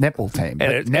men's netball team.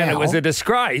 And it was a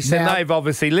disgrace. And they've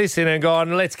obviously listened and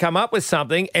gone, let's come up with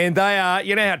something. And they are,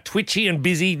 you know how twitchy and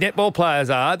busy netball players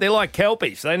are? They're like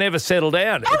Kelpies. They never settle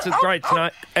down. It's a great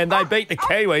night. And they beat the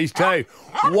Kiwis too.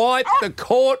 Wipe the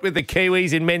court with the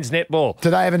Kiwis in men's netball. Do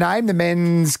they have a name, the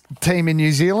men's team in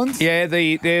New Zealand? Yeah,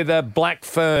 they're the Black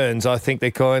Ferns, I think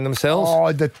they're calling themselves.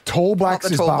 Oh, the Tall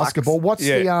Blacks is basketball. What's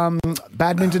the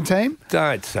badminton team?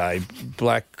 Don't say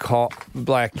black.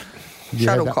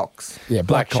 Shuttlecocks.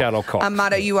 Black shuttlecock.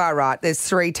 Marto, you are right. There's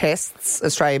 3 tests.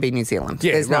 Australia beat New Zealand.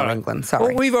 Yeah, There's no right. England. Sorry.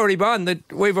 Well, we've already won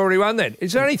that.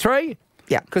 Is there only 3?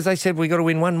 Yeah. Because they said we've got to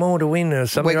win one more to win or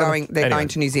something. They're going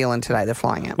to New Zealand today. They're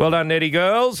flying out. Well done, Netty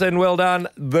girls, and well done,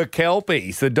 the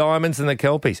Kelpies, the Diamonds and the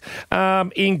Kelpies.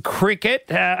 In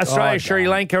cricket, Australia, Sri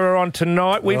Lanka are on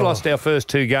tonight. We've lost our first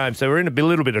 2 games, so we're in a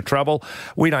little bit of trouble.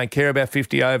 We don't care about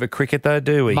 50 over cricket, though,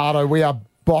 do we? Marto, we are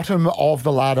bottom of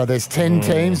the ladder. There's 10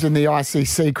 teams in the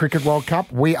ICC Cricket World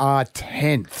Cup. We are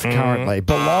 10th currently,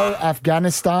 below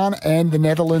Afghanistan and the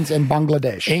Netherlands and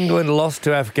Bangladesh. England lost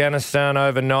to Afghanistan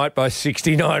overnight by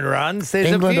 69 runs. There's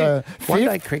England a few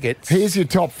one-day cricket. Here's your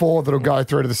top 4 that'll go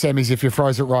through to the semis if you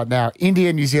froze it right now.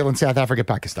 India, New Zealand, South Africa,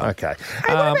 Pakistan. Okay.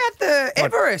 Hey, what about the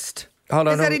Everest? Hold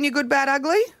on. Is that in your good, bad,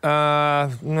 ugly?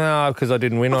 No, because I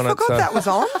didn't win on it. I forgot that was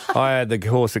on. I had the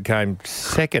horse that came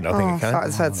second, I think it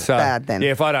came. So it's bad then.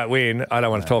 Yeah, if I don't win, I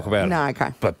don't want to talk about it. No,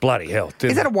 okay. But bloody hell.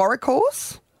 Is that a Warwick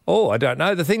horse? Oh, I don't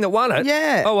know. The thing that won it?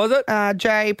 Yeah. Oh, was it?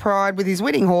 Jay Pride with his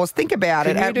winning horse. Think about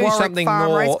it. At Warwick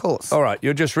Farm Racecourse. All right,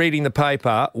 you're just reading the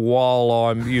paper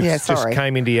while just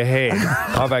came into your head.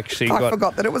 I've actually I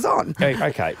forgot that it was on.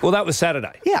 Okay. Well, that was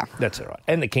Saturday. Yeah. That's all right.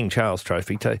 And the King Charles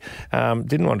Trophy too.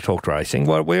 Didn't want to talk racing.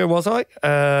 Where was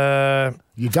I?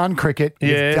 You've done cricket.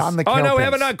 Yes. You've done the Oh, no, we Kelpies.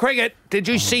 haven't done cricket. Did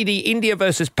you see the India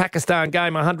versus Pakistan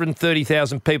game?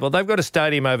 130,000 people. They've got a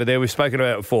stadium over there. We've spoken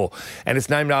about it before. And it's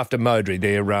named after Modi,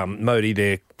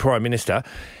 their Prime Minister.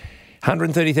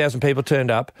 130,000 people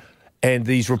turned up. And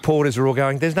these reporters are all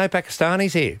going, there's no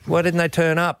Pakistanis here. Why didn't they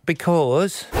turn up?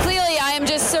 Because... Clearly, I am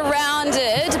just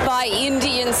surrounded by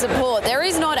Indian support. There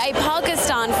is not a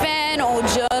Pakistan fan or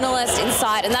journalist in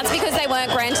sight, and that's because they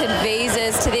weren't granted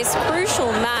visas to this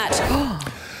crucial match.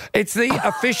 It's the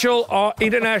official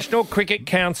International Cricket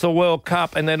Council World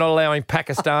Cup, and they're not allowing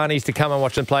Pakistanis to come and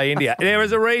watch them play India. There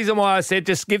is a reason why I said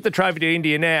just give the trophy to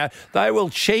India now. They will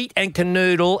cheat and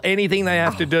canoodle anything they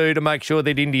have to do to make sure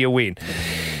that India win.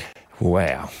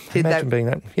 Wow. Imagine being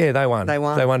that. Yeah, they won. They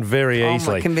won very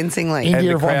easily. Convincingly.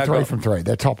 India have won 3 from 3.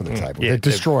 They're top of the table. They're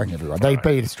destroying everyone. They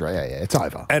beat Australia. Yeah, it's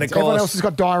over. And everyone else has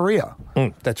got diarrhea.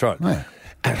 That's right. Yeah.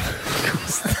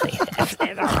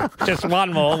 Just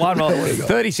one more.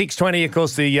 36-20, of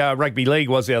course, the rugby league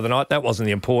was the other night. That wasn't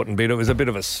the important bit. It was a bit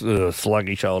of a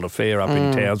sluggish old affair up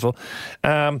in Townsville.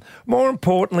 More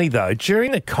importantly, though,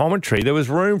 during the commentary, there was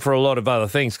room for a lot of other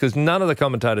things because none of the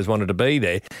commentators wanted to be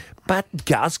there. But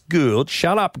Gus Gould,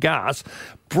 shut up Gus,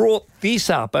 brought this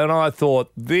up, and I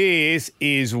thought this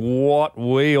is what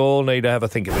we all need to have a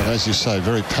think about. As you say,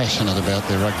 very passionate about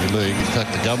their rugby league. In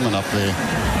fact, the government up there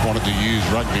wanted to use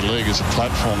rugby league as a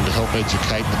platform to help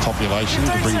educate the population,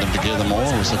 to bring them together more.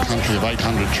 It was a country of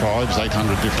 800 tribes,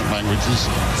 800 different languages.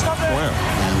 Wow.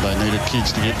 And they needed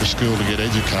kids to get to school to get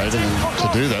educated, and to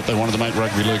do that, they wanted to make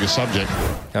rugby league a subject.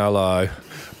 Hello.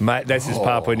 Mate, this is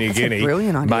Papua New Guinea.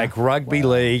 Brilliant idea. Make rugby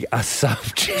league a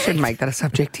subject. Should make that a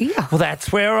subject here. Well,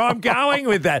 that's where I'm going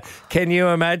with that. Can you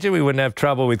imagine? We wouldn't have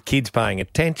trouble with kids paying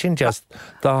attention. Just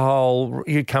the whole,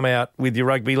 you come out with your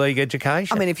rugby league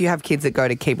education. I mean, if you have kids that go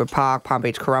to Keeper Park, Palm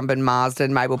Beach, Currumbin,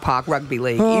 Marsden, Maple Park, rugby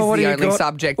league is the only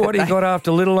subject. What do you got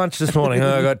after little lunch this morning?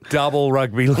 I got double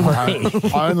rugby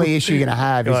league. Only issue you're going to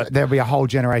have is there'll be a whole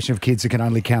generation of kids that can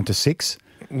only count to 6.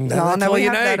 No, we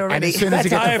have that already. And as soon as you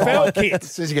get to AFL 5, kids.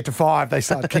 as soon as you get to 5, they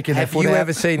start kicking their foot Have you out.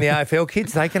 ever seen the AFL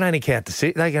kids? They can only count to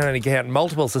 6. They can only count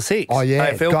multiples of 6. Oh,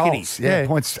 yeah. AFL goals. kiddies. Yeah,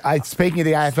 points. Speaking of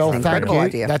the AFL, thank you.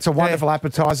 Idea. That's a wonderful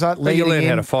appetiser. You learn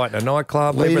how to fight in a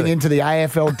nightclub. Leading into the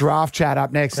AFL draft chat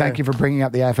up next. Thank you for bringing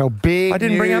up the AFL. Big I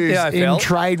didn't bring up the news AFL. in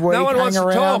trade week. No one wants to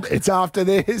around. talk. It's after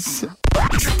this.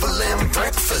 Triple M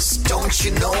breakfast, don't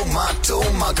you know? Marto,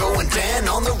 and Dan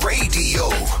on the radio.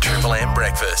 Triple M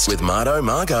breakfast with Marto,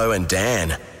 Margo, and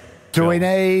Dan. Do we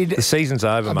need The season's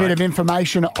over, a mate. bit of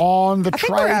information on the I think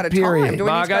we're out trade of period? time. Do we need to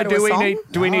Margo, go to a song?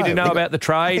 do we need to know No. about the I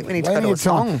trade? think we need to go to Plenty a of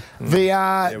time. song.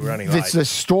 we're running It's late. the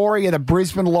story of the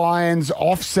Brisbane Lions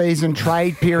off-season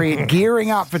trade period,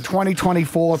 gearing up for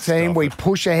 2024 team. We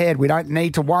push ahead. We don't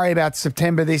need to worry about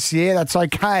September this year. That's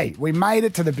okay. We made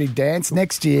it to the big dance.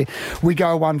 Next year, we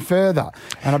go one further.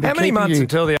 And I'll be How many keeping months you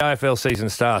until the AFL season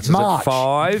starts? Is March. it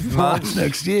 5 months?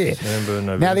 next year. December,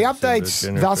 November, Now, the December, updates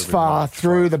January, thus February, far March,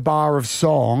 through the bar of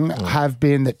song have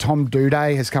been that Tom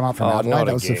Duday has come up from Adelaide. not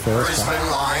That was the again. first one.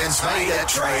 Brisbane Giants made a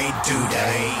trade.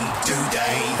 Do-day.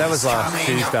 That was last Coming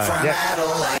Tuesday. up from Yep.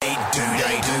 Adelaide.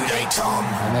 Do-day, Tom.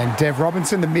 And then Dev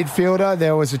Robinson, the midfielder,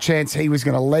 there was a chance he was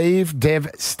going to leave. Dev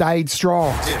stayed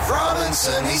strong. Dev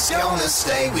Robinson, he's gonna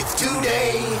stay with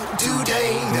Do-day.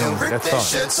 They'll rip that's their fine.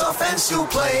 shirts off and still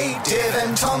play. Dev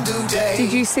and Tom Do-day.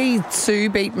 Did you see Sue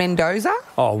beat Mendoza?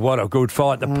 Oh, what a good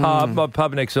fight. The pub, my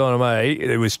pub next door to me,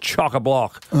 it was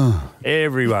chock-a-block.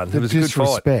 Everyone. It The was a good fight.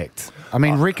 disrespect. I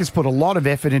mean, Rick has put a lot of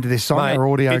effort into this song, Mate, our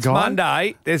audio it's guy.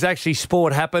 Monday. There's actually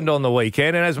sport happened on the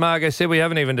weekend. And as Margot said, we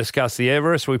haven't even discussed the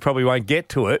Everest. We probably won't get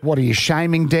to it. What, are you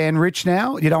shaming Dan Rich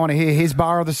now? You don't want to hear his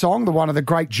bar of the song, the one of the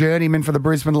great journeymen for the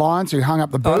Brisbane Lions who hung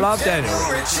up the boots? I love Daniel.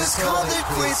 Rich has called it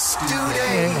quits.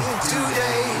 Do-day.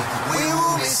 We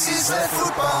will miss his left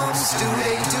foot bombs.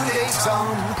 Do-day,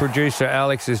 Tom. Producer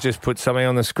Alex has just put something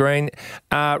on the screen.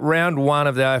 Round one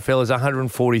of the AFL is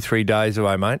 143 days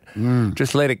away, mate.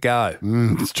 Just let it go.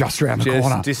 It's just around the Just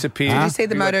corner. disappear. Did you see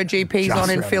the MotoGP's Just on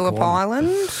in around the Phillip corner.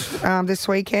 Island this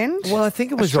weekend? Well, I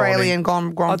think it was Australian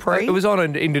Grand Prix. It was on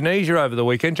in Indonesia over the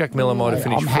weekend. Jack Miller might have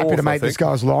finished I'm happy fourth, to I make this think.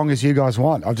 go as long as you guys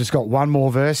want. I've just got one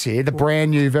more verse here. The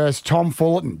brand new verse. Tom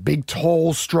Fullerton, big,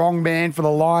 tall, strong man for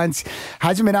the Lions.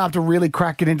 Hasn't been able to really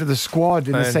crack it into the squad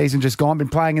in the season just gone. Been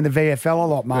playing in the VFL a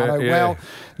lot, Marto. Yeah. Well,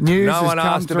 news No has one come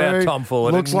asked about through. Tom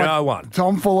Fullerton. Looks like No one.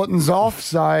 Tom Fullerton's off,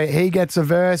 so he gets a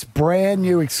verse. Brand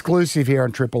new exclusive here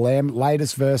on Triple M.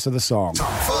 Latest verse of the song.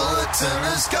 Fullerton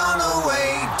has gone away.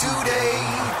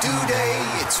 Do-day.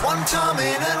 It's one time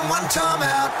in and one time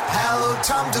out. Hello,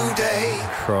 Tom Do-day.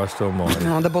 Christ almighty.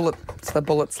 No, the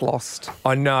Bullets lost.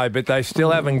 I know, but they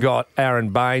still haven't got Aaron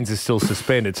Baines is still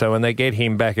suspended, so when they get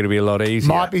him back, it'll be a lot easier.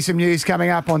 Might be some news coming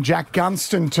up on Jack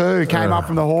Gunston too. Came up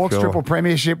from the Hawks, sure. triple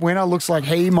premiership winner. Looks like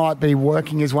he might be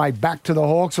working his way back to the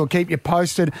Hawks. We'll keep you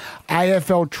posted.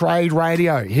 AFL Trade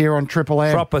Radio here on Triple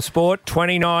M. Proper sport,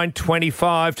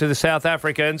 29-25 to the South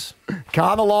Africans.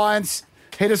 Car the Lions.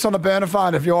 Hit us on the burner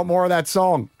phone if you want more of that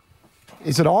song.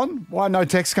 Is it on? Why no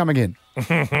text coming in?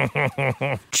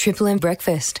 Triple M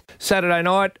breakfast. Saturday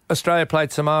night, Australia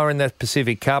played Samoa in the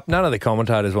Pacific Cup. None of the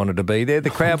commentators wanted to be there. The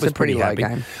crowd It's was a pretty low happy.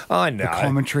 game. I know. The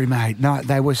commentary, mate. No,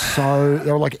 they were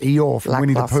like Eeyore from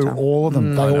Winnie the Pooh. Lacklustre. All of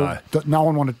them. I No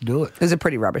one wanted to do it. It was a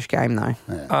pretty rubbish game, though.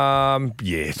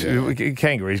 Yes,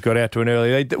 Kangaroos got out to an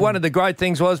early lead. One of the great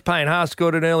things was Payne Haas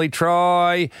scored an early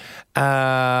try.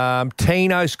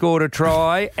 Tino scored a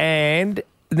try, and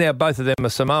now both of them are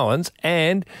Samoans,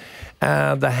 and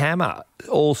the Hammer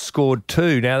all scored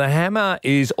two. Now, the Hammer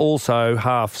is also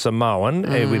half Samoan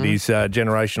with his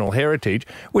generational heritage,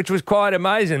 which was quite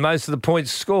amazing. Most of the points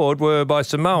scored were by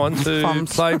Samoans who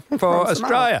played for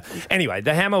Australia. Anyway,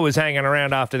 the Hammer was hanging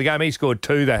around after the game. He scored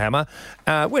two, the Hammer.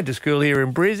 Went to school here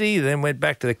in Brizzy, then went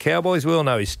back to the Cowboys. We all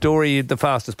know his story, the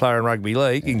fastest player in rugby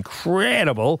league.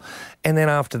 Incredible. And then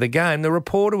after the game, the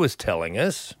reporter was telling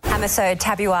us... Hamiso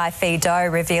Tabuai Fido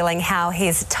revealing how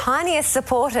his tiniest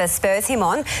supporter spurs him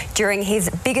on during his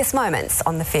biggest moments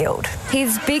on the field.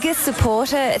 His biggest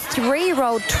supporter,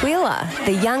 3-year-old Twila,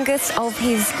 the youngest of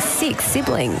his 6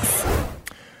 siblings.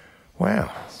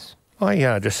 Wow.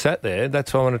 I just sat there.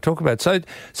 That's what I want to talk about. So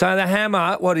the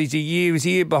Hammer, what is he was a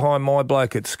year behind my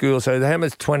bloke at school. So the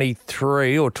Hammer's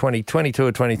 23 or 22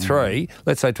 or 23.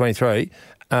 Let's say 23.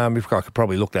 If I could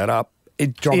probably look that up.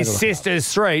 His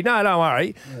sister's 3. No, don't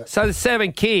worry. Yeah. So there's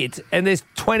 7 kids and there's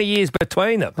 20 years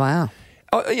between them. Wow.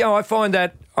 I find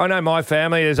that, I know my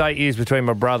family, there's 8 years between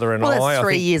my brother and I. Well, that's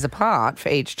 3 I think, years apart for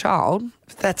each child.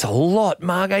 That's a lot,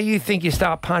 Margot. You think you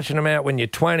start punching them out when you're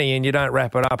 20 and you don't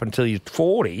wrap it up until you're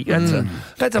 40. That's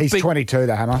a He's big... 22,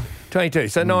 the Hammer. 22,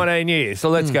 so 19 years. So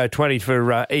let's go 20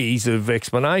 for ease of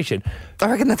explanation.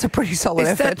 I reckon that's a pretty solid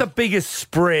effort. Is that the biggest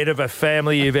spread of a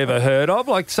family you've ever heard of?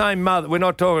 Like, same mother. We're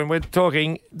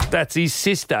talking, that's his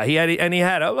sister. He had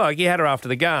her after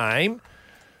the game.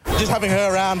 Just having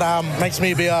her around makes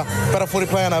me be a better footy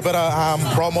player and a better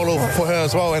role model for her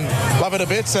as well, and love her to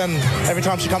bits. And every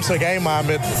time she comes to a game,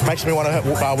 it makes me want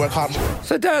to work hard.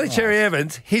 So Daly Cherry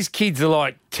Evans, his kids are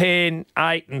like 10,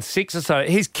 8 and 6 or so.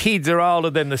 His kids are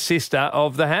older than the sister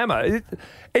of the Hammer.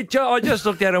 I just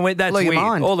looked at it and went, that's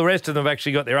weird. All the rest of them have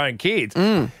actually got their own kids.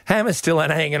 Hammer's still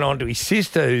hanging on to his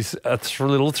sister, who's a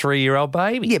little 3-year-old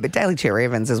baby. Yeah, but Daly Cherry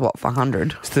Evans is, what,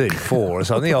 100? It's 34 or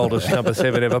something, the oldest number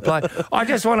 7 ever played. I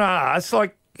just want to ask,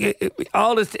 like,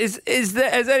 oldest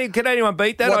can anyone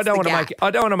beat that? What's I don't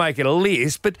want to make it a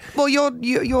list, but well,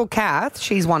 you're Kath.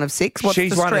 She's one of 6. What's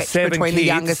she's the one of stretch 7 between kids, the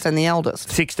youngest and the eldest?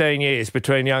 16 years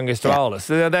between youngest to oldest.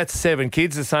 So that's 7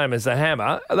 kids, the same as the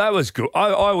Hammer. That was good.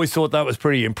 I always thought that was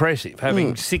pretty impressive,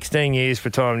 having 16 years for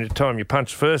time you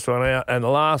punch the first one out and the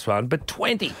last one, but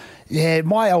 20. Yeah,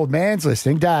 my old man's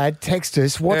listening. Dad, text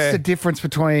us. What's the difference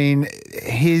between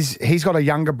he's got a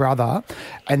younger brother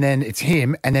and then it's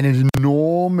him and then an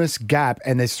enormous gap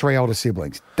and there's 3 older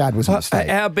siblings. Dad was a mistake.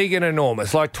 How big and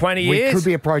enormous? Like 20 years? We could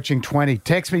be approaching 20.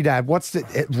 Text me, Dad.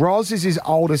 Roz is his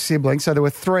older sibling, so there were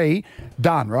 3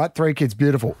 done, right? 3 kids,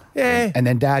 beautiful. Yeah. And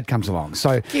then Dad comes along.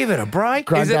 So give it a break.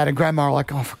 Granddad and Grandma are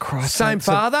like, oh, for Christ's sake. Same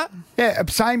father? Yeah,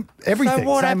 same everything. So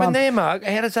what same happened there, Mark?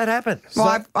 How does that happen? Well,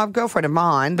 I've a girlfriend of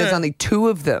mine. There's only 2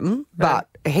 of them, but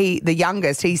the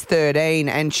youngest, he's 13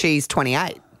 and she's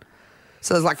 28.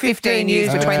 So there's like 15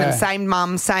 years between them. Same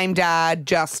mum, same dad,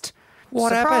 just...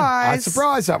 What happened?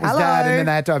 Surprise, that was Dad, and then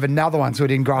they had to have another one so he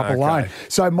didn't grow up alone.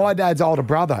 So my dad's older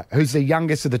brother, who's the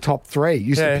youngest of the top 3,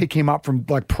 used to pick him up from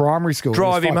like primary school.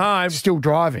 Drive him home. Still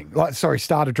driving.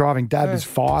 Started driving. Dad was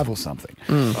 5 or something.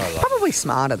 Probably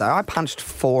smarter though. I punched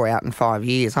 4 out in 5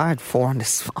 years. I had 4 under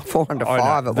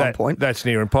 5 at one point. That's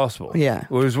near impossible. Yeah.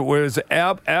 Whereas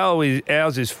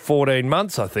ours is 14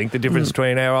 months, I think, the difference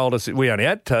between our oldest, we only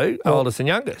had 2, oldest and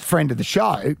youngest. Friend of the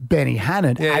show, Benny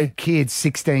Hannon, 8 kids,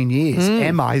 16 years.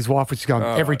 Emma, his wife, was going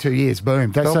every 2 years.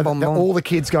 Boom. All the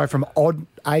kids go from odd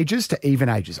ages to even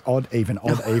ages. Odd, even,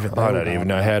 odd, even. I don't even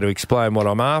know how to explain what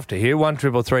I'm after here.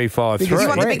 1-333-533. You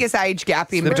want the biggest age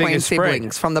gap in between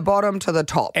siblings, from the bottom to the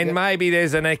top. And maybe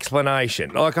there's an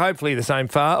explanation. Like, hopefully the same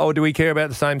father, or do we care about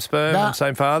the same sperm,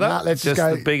 same father? Let's just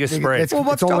go the biggest spread. It's all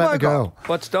about the girl.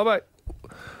 What's Dobbo?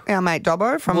 Our mate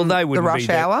Dobbo from the Rush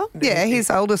Hour. Yeah,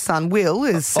 his oldest son, Will,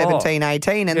 is 17,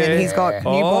 18, and then he's got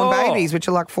newborn babies, which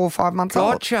are like 4 or 5 months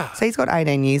old. Gotcha. So he's got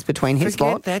 18 years between his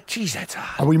lot. That. Jeez, that's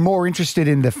hard. Are we more interested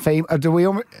in the female?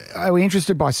 Are we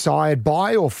interested by side,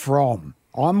 by or from?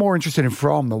 I'm more interested in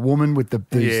from, the woman with the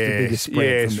biggest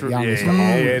spread from the youngest to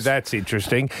oldest. Yeah, that's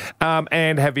interesting.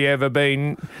 And have you ever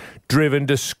been driven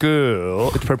to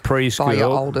school, to preschool, by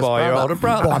your older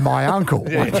brother? By my uncle.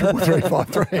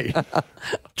 1-353.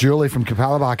 Julie from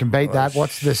Capalaba can beat that.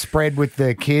 What's the spread with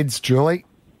the kids, Julie?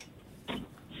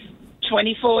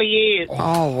 24 years.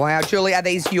 Oh, wow. Julie, are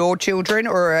these your children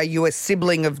or are you a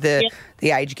sibling of the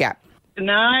age gap?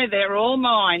 No, they're all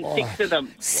mine, 6 of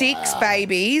them. 6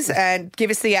 babies, and give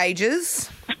us the ages.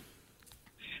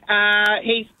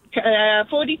 He's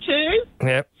 42,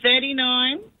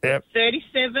 39,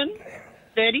 37,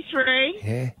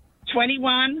 33,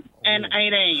 21 and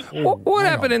 18. What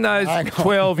happened in those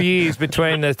 12 years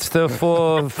between the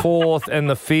 4th and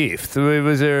the 5th?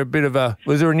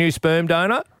 Was there a new sperm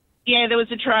donor? Yeah, there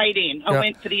was a trade-in. I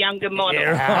went for the younger model.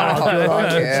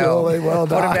 Julie, well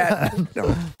done. What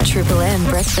about Triple M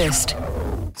breakfast?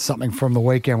 Something from the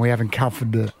weekend we haven't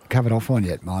covered off on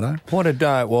yet, Marto. What a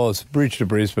day it was. Bridge to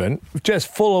Brisbane.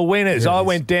 Just full of winners. I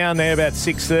went down there about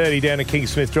 6:30 down to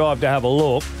Kingsmith Drive to have a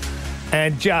look,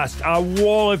 and just a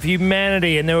wall of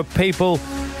humanity, and there were people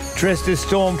dressed as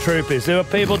stormtroopers. There were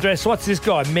people dressed, what's this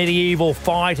guy? Medieval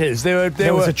fighters. There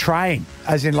was a train,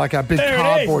 as in like a big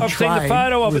cardboard I've train. seen the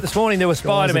photo of it this morning. There was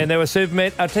Spider-Man, there was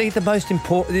Superman. I'll tell you the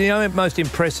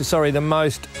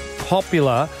most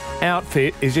popular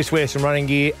outfit is just wear some running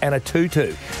gear and a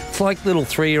tutu. It's like little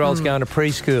 3-year-olds going to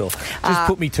preschool. Just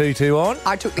put me tutu on.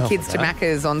 I took the kids to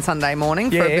Macca's on Sunday morning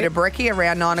for a bit of brekkie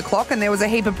around 9 o'clock, and there was a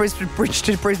heap of Bridge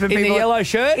to Brisbane people. In their yellow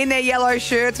shirt? In their yellow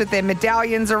shirts with their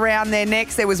medallions around their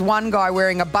necks. There was one guy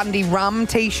wearing a Bundy Rum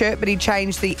T-shirt, but he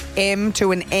changed the M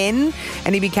to an N,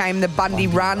 and he became the Bundy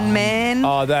Run Man.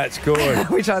 Oh, that's good.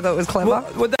 Which I thought was clever.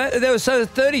 Well, there was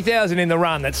 30,000 in the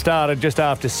run that started just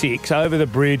after 6, over the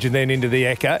bridge and then into the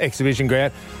exhibition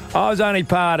ground. I was only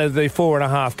part of the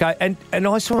 4.5K, and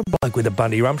I saw a bloke with a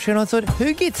Bundy Rum shirt, and I thought,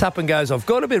 who gets up and goes, I've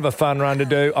got a bit of a fun run to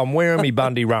do, I'm wearing me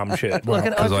Bundy Rum shirt.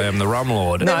 Because I am the rum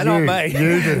lord. No, not me.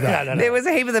 You do that. No. There was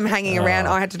a heap of them hanging around.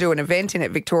 I had to do an event in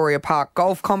at Victoria Park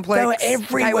Golf Complex. They were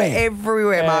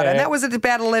everywhere. Marto. And that was at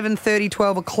about 11:30,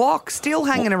 12 o'clock, still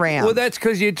hanging around. Well, that's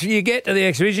because you get to the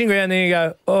exhibition ground, then you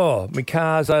go, oh, my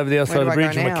car's over the other side of the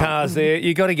bridge and my car's there.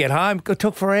 You got to get home. It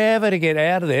took forever to get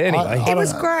out of there. Anyway. It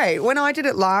was great. When I did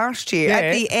it last year,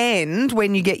 at the end,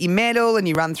 when you get your medal and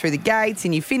you run through the gates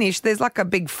and you finish, there's like a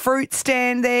big fruit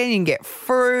stand there, and you can get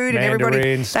fruit, and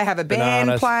everybody, they have a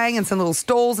band playing and some little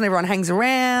stalls, and everyone hangs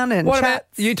around and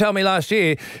chats. You told me last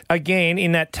year, again,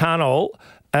 in that tunnel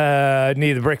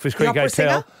near the Breakfast Creek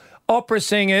Hotel, opera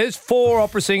singers, 4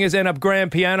 opera singers and a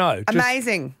grand piano.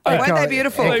 Amazing. Weren't they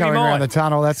beautiful? Echoing around the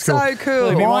tunnel, that's cool. So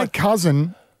cool. My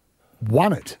cousin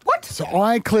won it. What? So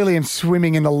I clearly am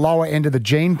swimming in the lower end of the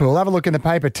gene pool. Have a look in the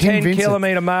paper.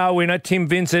 10-kilometre mile winner, Tim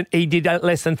Vincent. He did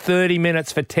less than 30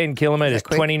 minutes for 10 kilometres,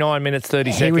 29 minutes,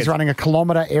 30 seconds. He was running a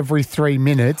kilometre every 3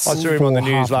 minutes. I saw him on the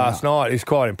news last night. He's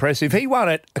quite impressive. He won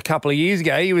it a couple of years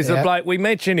ago. He was the bloke, we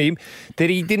mentioned him, that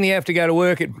he didn't have to go to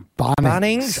work at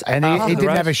Bunnings. And he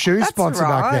didn't have a shoe sponsor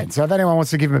back then. So if anyone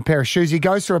wants to give him a pair of shoes, he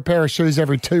goes through a pair of shoes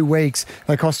every 2 weeks.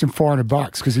 They cost him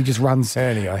 $400 because he just runs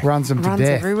them to death. Runs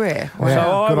everywhere. Wow. So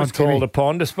I was called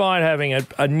upon, despite having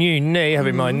a new knee,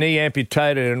 having my knee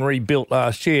amputated and rebuilt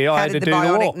last year. I had to do the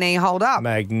bionic knee hold up?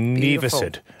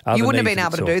 Magnificent. You wouldn't have been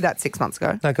able to do that 6 months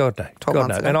ago. No, God, no. 12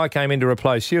 months ago. And I came in to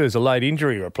replace you as a late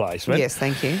injury replacement. Yes,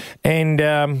 thank you.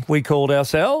 And we called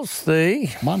ourselves the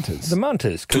Munters. The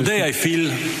Munters. Today I feel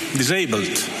disabled.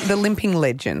 The Limping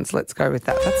Legends. Let's go with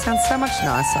that. That sounds so much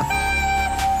nicer.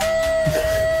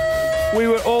 We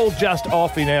were all just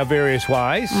off in our various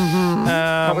ways.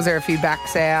 What was there? A few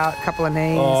backs out, a couple of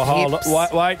knees,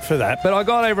 hips. Wait for that. But I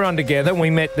got everyone together. We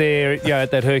met there,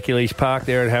 at that Hercules Park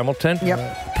there at Hamilton.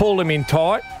 Yep. Pulled them in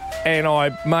tight. And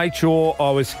I made sure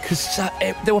I was... Because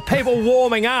there were people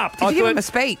warming up. Did you give them a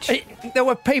speech? There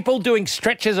were people doing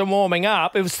stretches and warming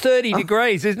up. It was 30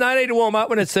 degrees. There's no need to warm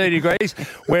up when it's 30 degrees.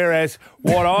 Whereas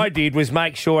what I did was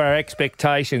make sure our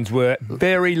expectations were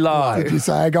very low. Did you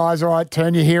say, guys, all right,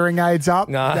 turn your hearing aids up?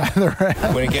 No.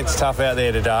 When it gets tough out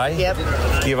there today,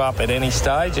 give up at any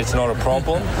stage. It's not a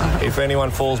problem. If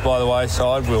anyone falls by the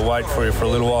wayside, we'll wait for you for a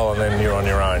little while and then you're on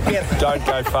your own. Don't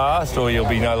go fast or you'll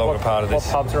be no longer part of this.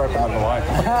 What pubs are open on the way?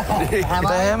 The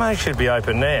Hammo should be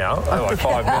open now. Oh, like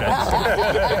 5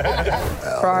 minutes.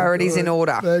 Priorities in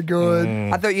order. They're good.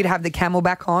 I thought you'd have the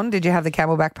Camelback on. Did you have the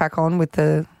Camelback pack on with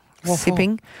the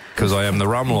sipping? Because I am the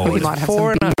rum lord. You might have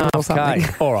some beer or something.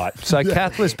 All right. So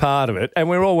Kath was part of it, and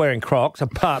we're all wearing Crocs,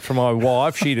 apart from my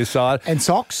wife. She decided. And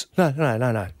socks? No.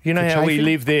 You know how we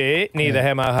live there near the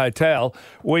Hammo Hotel?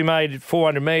 We made it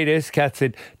 400 metres. Kath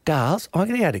said, Darls, I'm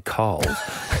going to go to Coles.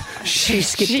 She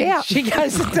skipped out. She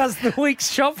goes and does the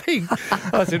week's shopping.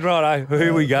 I said, righto,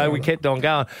 here we go. We kept on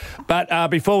going. But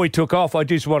before we took off, I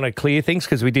just want to clear things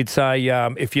because we did say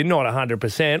if you're not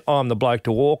 100%, I'm the bloke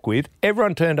to walk with.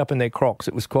 Everyone turned up in their Crocs.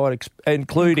 It was quite,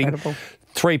 including incredible.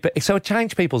 So it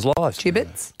changed people's lives.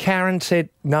 Gibbets? Karen said,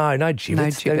 no gibbets.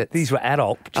 No gibbets. These were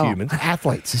adult humans.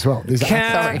 Athletes as well. Sorry.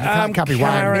 Can't be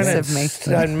Karen me.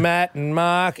 and Matt and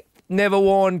Mark. Never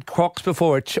worn Crocs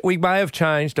before. We may have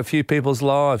changed a few people's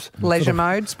lives. Leisure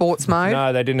mode, sports mode.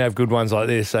 No, they didn't have good ones like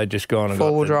this. They'd just gone and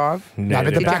Four-wheel drive. No,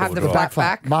 but the back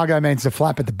flap. Margot means the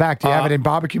flap at the back. Do you have it in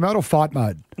barbecue mode or fight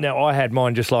mode? No, I had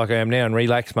mine just like I am now in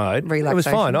relax mode. Relaxation. It was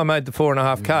fine. I made the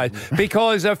 4.5K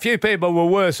because a few people were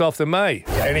worse off than me.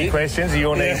 Any questions?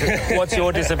 Your knees? What's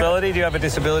your disability? Do you have a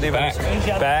disability? Back.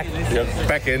 Back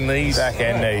and knees. Back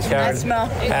and knees. Asthma.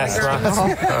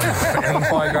 And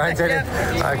migraines.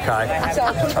 Okay.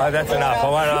 Oh, that's enough. I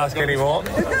won't ask anymore.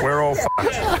 We're all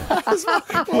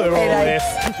fucked. We're all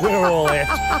left. We're all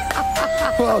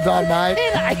left. Well done, mate.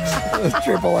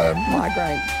 Triple M.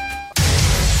 Migraine.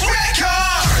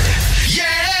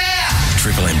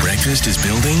 Triple M Breakfast is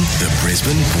building the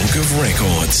Brisbane Book of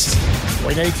Records.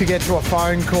 We need to get to a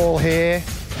phone call here.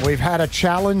 We've had a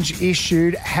challenge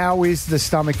issued. How is the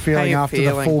stomach feeling after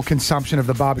the full consumption of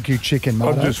the barbecue chicken,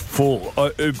 Marto? I'm just full.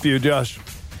 If you just...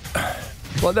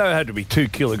 Well, there had to be 2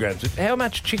 kilograms. How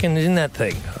much chicken is in that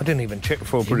thing? I didn't even check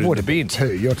before I put it in the bin.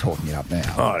 2. You're talking it up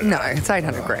now. Oh, no, it's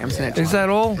 800 grams in it. Is that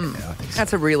all? Yeah, I think so.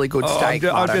 That's a really good steak.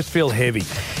 I just feel heavy.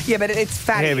 Yeah, but it's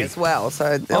fatty Heavy. as well.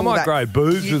 So I might grow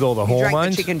boobs with all the You drank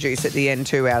hormones. the chicken juice at the end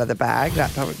too out of the bag.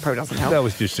 That probably doesn't help. That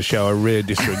was just to show a rare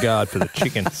disregard for the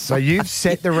chicken. So you've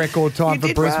set the record time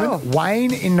for Brisbane. well.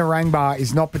 Wayne in Narangba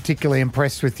is not particularly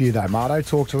impressed with you, though. Marto,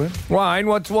 talk to him. Wayne,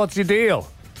 what's your deal?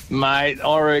 Mate,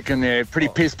 I reckon they're pretty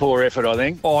piss poor effort, I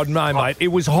think. Oh, no, mate. It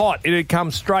was hot. It had come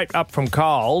straight up from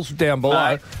Coles down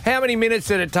below. Mate. How many minutes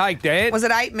did it take, Dan? Was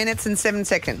it 8 minutes and 7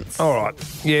 seconds? All right.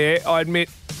 Yeah, I admit.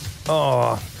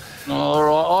 Oh. All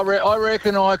right, I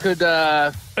reckon I could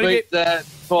beat that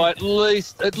by at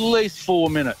least 4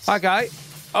 minutes. Okay.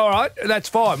 All right. That's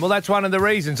fine. Well, that's one of the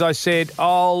reasons I said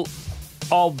I'll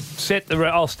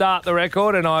start the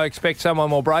record, and I expect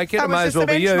someone will break it. That It may was as well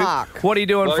just be the you. benchmark. What are you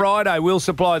doing Luke? Friday? We'll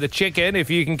supply the chicken if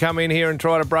you can come in here and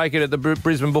try to break it at the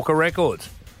Brisbane Book of Records.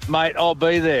 Mate, I'll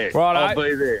be there. Righto. I'll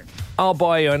be there. I'll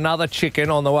buy you another chicken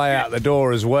on the way out the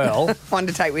door as well. One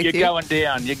to take with You're you. going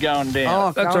down. You're going down.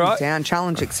 Oh, That's going all right. down.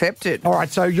 Challenge accepted. All right,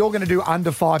 so you're going to do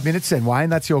under 5 minutes then, Wayne.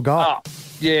 That's your goal. Oh,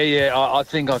 Yeah, I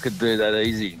think I could do that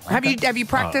easy. Have you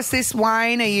practiced this,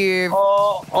 Wayne? Are you?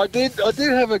 Oh, I did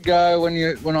have a go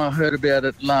when I heard about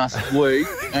it last week,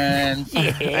 and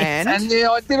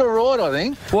yeah, I did all right, I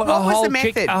think. What was the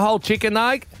method? A whole chicken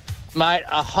egg? Mate,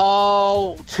 a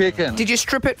whole chicken. Did you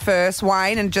strip it first,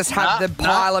 Wayne, and just have the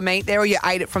pile of meat there, or you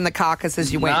ate it from the carcass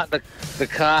as you went? No, the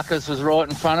carcass was right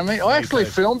in front of me. I actually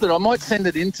filmed it. I might send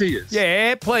it in to you.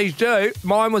 Yeah, please do.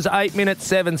 Mine was 8 minutes,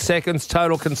 7 seconds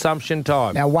total consumption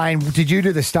time. Now, Wayne, did you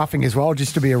do the stuffing as well,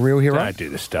 just to be a real hero? Don't do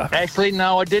the stuffing. Actually,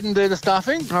 no, I didn't do the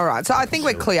stuffing. All right, so I think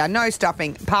we're clear. No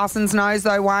stuffing. Parsons knows,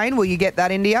 though, Wayne. Will you get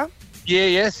that into you?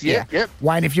 Yep.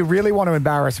 Wayne, if you really want to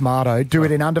embarrass Marto, do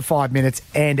it in under 5 minutes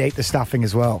and eat the stuffing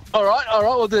as well. All right,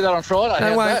 we'll do that on Friday.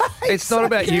 No, Wayne, it's not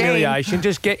about humiliation.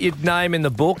 Just get your name in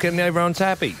the book and everyone's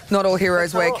happy. Not all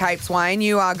heroes wear capes, Wayne.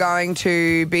 You are going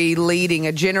to be leading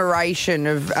a generation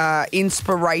of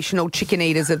inspirational chicken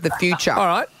eaters of the future. All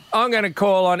right. I'm going to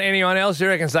call on anyone else who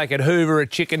reckons they could hoover a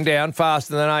chicken down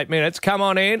faster than 8 minutes. Come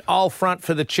on in. I'll front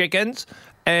for the chickens.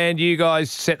 And you guys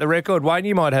set the record. Wayne,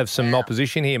 you might have some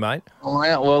opposition here, mate.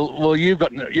 Well,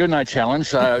 you're no challenge,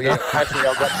 so yeah, hopefully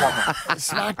I've got something.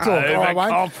 Smack talk. All right, Wayne.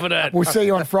 Confident. We'll see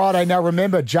you on Friday. Now,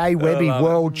 remember, Jay Webby,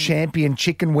 world champion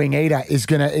chicken wing eater, is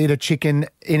going to eat a chicken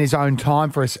in his own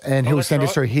time for us, and he'll send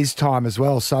us through his time as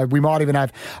well. So we might even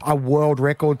have a world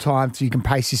record time so you can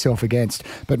pace yourself against.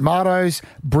 But Marto's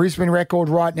Brisbane record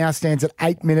right now stands at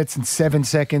 8 minutes and 7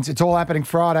 seconds. It's all happening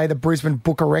Friday, the Brisbane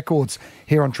Book of Records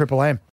here on Triple M.